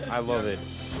 John? I love it.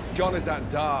 Gone is that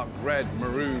dark red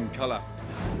maroon color.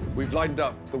 We've lightened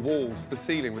up the walls, the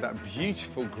ceiling with that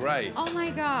beautiful gray. Oh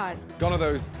my God! Gone are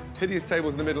those hideous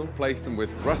tables in the middle, placed them with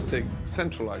rustic,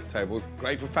 centralized tables.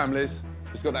 Great for families.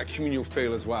 It's got that communal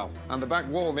feel as well. And the back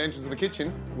wall, the entrance of the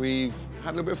kitchen, we've had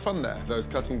a little bit of fun there. Those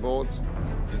cutting boards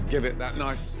just give it that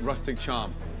nice rustic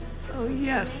charm. Oh,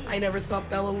 yes. I never thought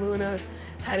Bella Luna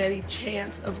had any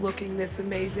chance of looking this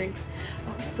amazing.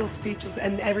 Oh, I'm still speechless,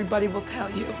 and everybody will tell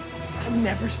you, I'm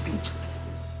never speechless.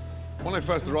 When I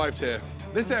first arrived here,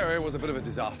 this area was a bit of a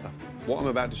disaster. What I'm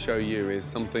about to show you is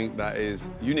something that is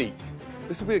unique.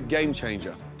 This will be a game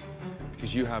changer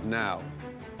because you have now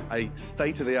a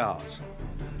state-of-the-art,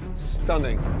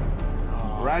 stunning,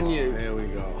 brand new, There we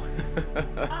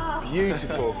go.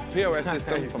 beautiful POS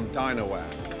system from Dinaware.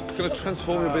 It's going to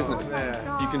transform your business.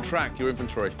 You can track your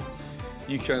inventory.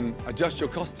 You can adjust your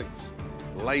costings,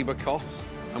 labor costs,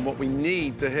 and what we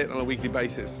need to hit on a weekly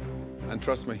basis. And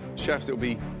trust me, chefs, it'll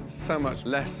be so much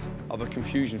less of a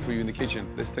confusion for you in the kitchen.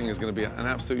 This thing is going to be an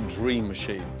absolute dream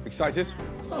machine. Excited?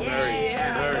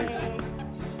 Very.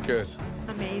 Good.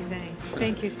 Amazing.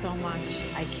 Thank you so much.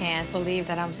 I can't believe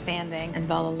that I'm standing in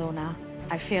Bella Luna.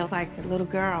 I feel like a little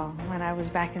girl when I was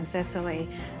back in Sicily.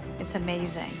 It's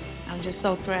amazing. I'm just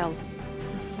so thrilled.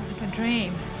 This is like a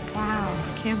dream. Wow,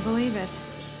 I can't believe it.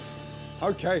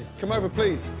 Okay, come over,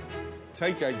 please.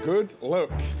 Take a good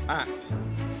look at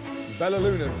Bella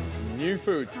Luna's new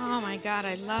food. Oh my God,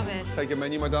 I love it. Take a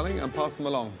menu, my darling, and pass them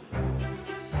along.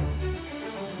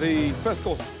 The first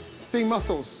course, steamed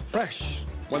mussels, fresh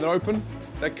when they're open,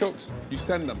 They're cooked. You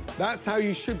send them. That's how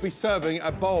you should be serving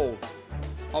a bowl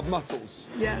of mussels.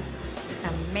 Yes. It's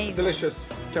amazing. Delicious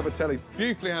cavatelli,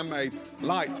 beautifully handmade,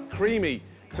 light, creamy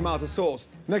tomato sauce.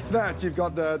 Next to that, you've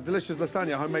got the delicious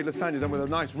lasagna, homemade lasagna done with a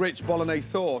nice, rich bolognese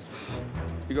sauce.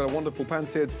 You've got a wonderful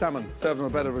pan-seared salmon served on a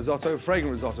bed of risotto,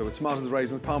 fragrant risotto with tomatoes,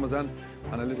 raisins, parmesan,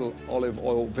 and a little olive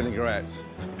oil vinaigrette. It's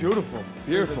beautiful,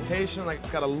 beautiful. Presentation, like, it's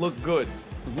got to look good.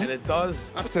 And it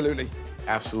does. Absolutely.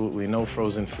 Absolutely no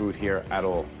frozen food here at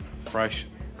all. Fresh,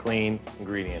 clean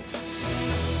ingredients.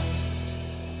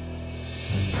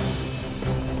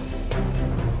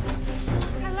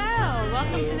 Hello,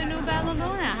 welcome to the new Bella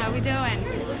Luna. How we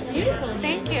doing? Beautiful.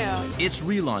 Thank you. It's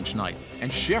relaunch night,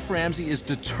 and Chef Ramsay is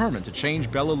determined to change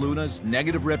Bella Luna's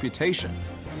negative reputation.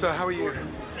 So how are you?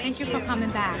 Thank you for coming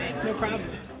back. No problem.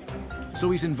 So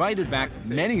he's invited back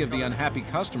many of the unhappy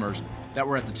customers that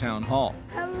were at the town hall.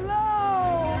 Hello!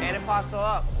 And impasto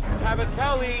up.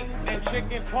 Cavatelli and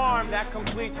chicken parm, that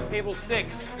completes table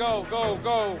 6. Go, go,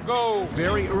 go, go.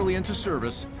 Very early into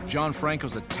service, John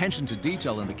Franco's attention to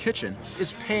detail in the kitchen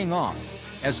is paying off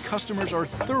as customers are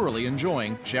thoroughly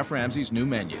enjoying Chef Ramsay's new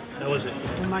menu. How was it?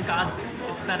 Oh my God,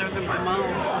 it's better than my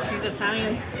mom's. She's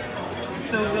Italian.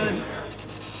 So good.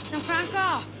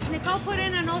 Gianfranco, Nicole put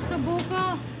in an osso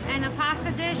buco and a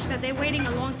pasta dish that they're waiting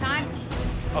a long time.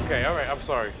 Okay, all right, I'm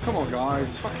sorry. Come on,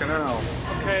 guys. Fucking hell.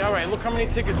 Okay, all right, look how many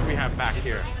tickets we have back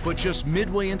here. But just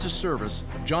midway into service,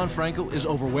 John Franco is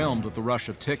overwhelmed with the rush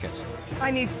of tickets. I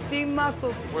need steamed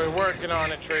mussels. We're working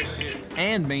on it, Tracy.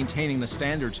 And maintaining the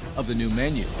standards of the new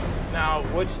menu. Now,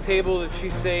 which table did she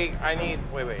say I need?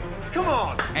 Wait. Come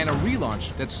on! And a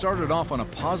relaunch that started off on a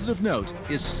positive note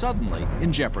is suddenly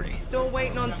in jeopardy. Still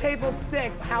waiting on table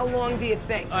 6. How long do you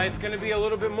think? It's gonna be a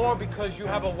little bit more because you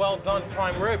have a well-done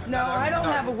prime rib. No, I don't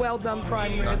have a well-done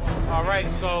prime rib. All right,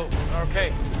 so,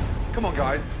 okay. Come on,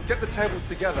 guys. Get the tables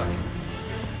together.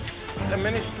 A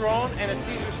minestrone and a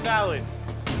Caesar salad.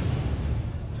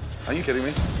 Are you kidding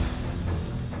me?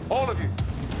 All of you.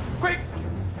 Quick!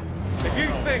 If you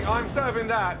think I'm serving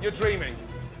that, you're dreaming.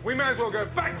 We may as well go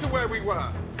back to where we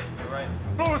were. You're right.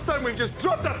 All of a sudden, we've just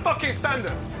dropped the fucking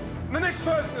standards. And the next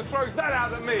person that throws that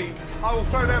out at me, I will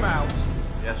throw them out.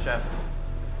 Yes, chef.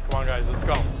 Come on, guys, let's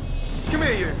go. Come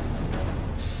here, you.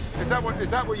 Is that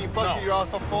what you busted your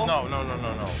ass off for? No.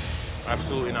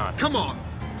 Absolutely not. Come on.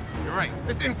 You're right.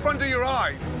 It's in front of your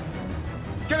eyes.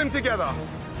 Get them together.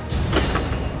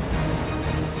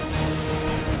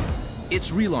 It's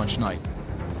relaunch night,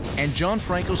 and John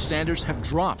Franco's standards have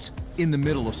dropped in the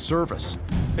middle of service.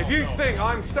 If you think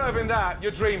I'm serving that,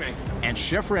 you're dreaming. And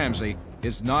Chef Ramsay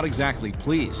is not exactly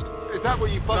pleased. Is that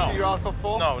what you busted your ass off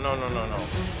for? No.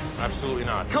 Absolutely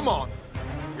not. Come on.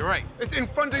 You're right. It's in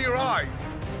front of your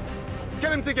eyes.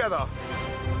 Get them together.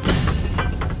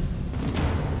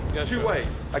 Yes, Two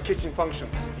ways a kitchen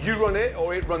functions. You run it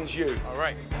or it runs you. All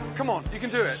right. Come on, you can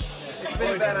do it. It's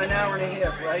been about an hour and a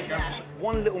half, right?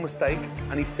 One little mistake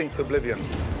and he sinks to oblivion.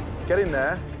 Get in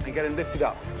there and get him lifted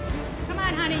up. Come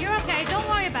on, honey, you're okay. Don't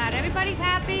worry about it. Everybody's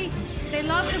happy. They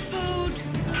love the food.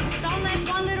 Don't let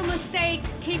one little mistake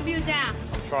keep you down.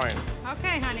 I'm trying.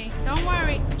 Okay, honey, don't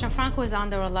worry. Gianfranco is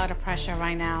under a lot of pressure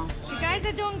right now, You guys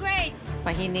are doing great.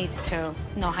 but he needs to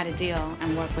know how to deal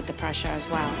and work with the pressure as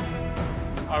well.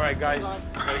 All right, guys,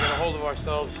 gotta get a hold of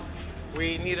ourselves.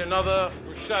 We need another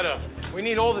bruschetta. We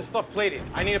need all this stuff plated.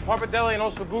 I need a pappardelle and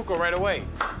osso buco right away.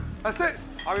 That's it.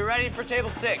 Are we ready for table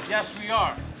 6? Yes, we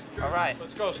are. All right.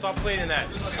 Let's go. Stop plating that.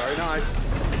 Very nice.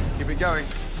 Keep it going.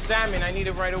 Salmon, I need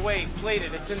it right away.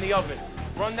 Plated. It's in the oven.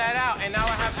 Run that out, and now I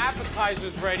have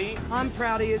appetizers ready. I'm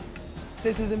proud of you.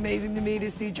 This is amazing to me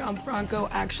to see John Franco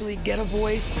actually get a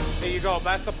voice. There you go.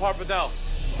 That's the pappardelle.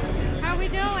 How we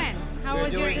doing? How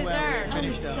was your dessert?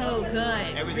 Oh, so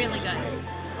good. Really good.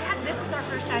 This is our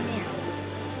first time here,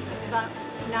 but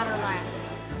not our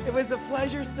last. It was a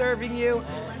pleasure serving you,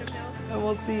 and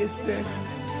we'll see you soon.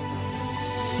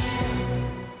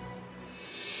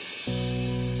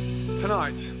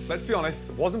 Tonight, let's be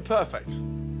honest, wasn't perfect,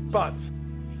 but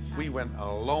we went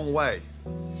a long way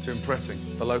to impressing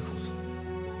the locals.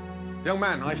 Young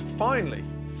man, I finally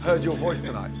heard your voice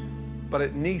tonight, but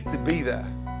it needs to be there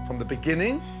from the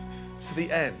beginning to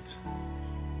the end.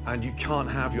 And you can't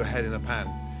have your head in a pan,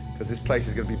 because this place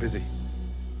is going to be busy.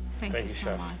 Thank you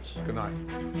so much. Good night.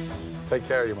 Take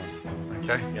care of you, man.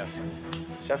 Okay? Yes.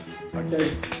 Chef? Okay.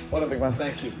 What a big man.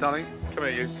 Thank you. Darling, come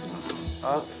here, you.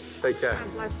 Take care.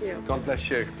 God bless you. God bless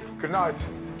you. Good night.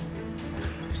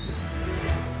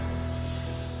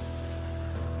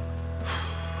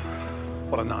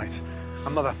 What a night. My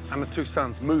mother and my two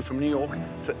sons moved from New York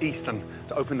to Easton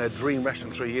to open their dream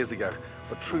restaurant 3 years ago.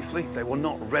 But truthfully, they were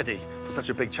not ready for such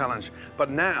a big challenge. But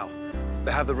now,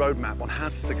 They have the roadmap on how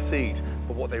to succeed,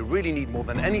 but what they really need more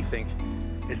than anything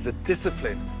is the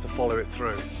discipline to follow it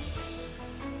through.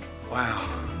 Wow,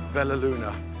 Bella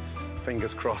Luna,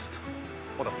 fingers crossed.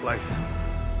 What a place.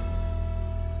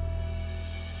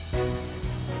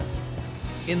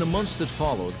 In the months that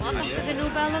followed, Welcome to the new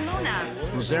Bella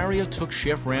Luna. Rosaria took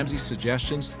Chef Ramsay's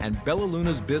suggestions and Bella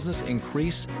Luna's business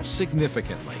increased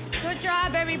significantly. Good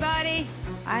job, everybody.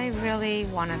 I really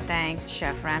want to thank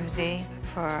Chef Ramsay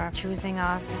for choosing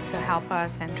us to help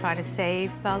us and try to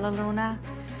save Bella Luna.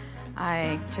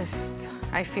 I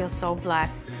feel so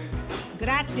blessed.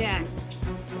 Grazie.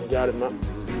 You got it, Mom.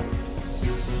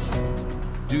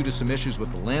 Due to some issues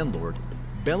with the landlord,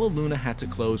 Bella Luna had to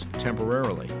close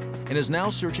temporarily and is now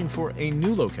searching for a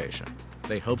new location.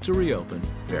 They hope to reopen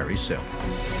very soon.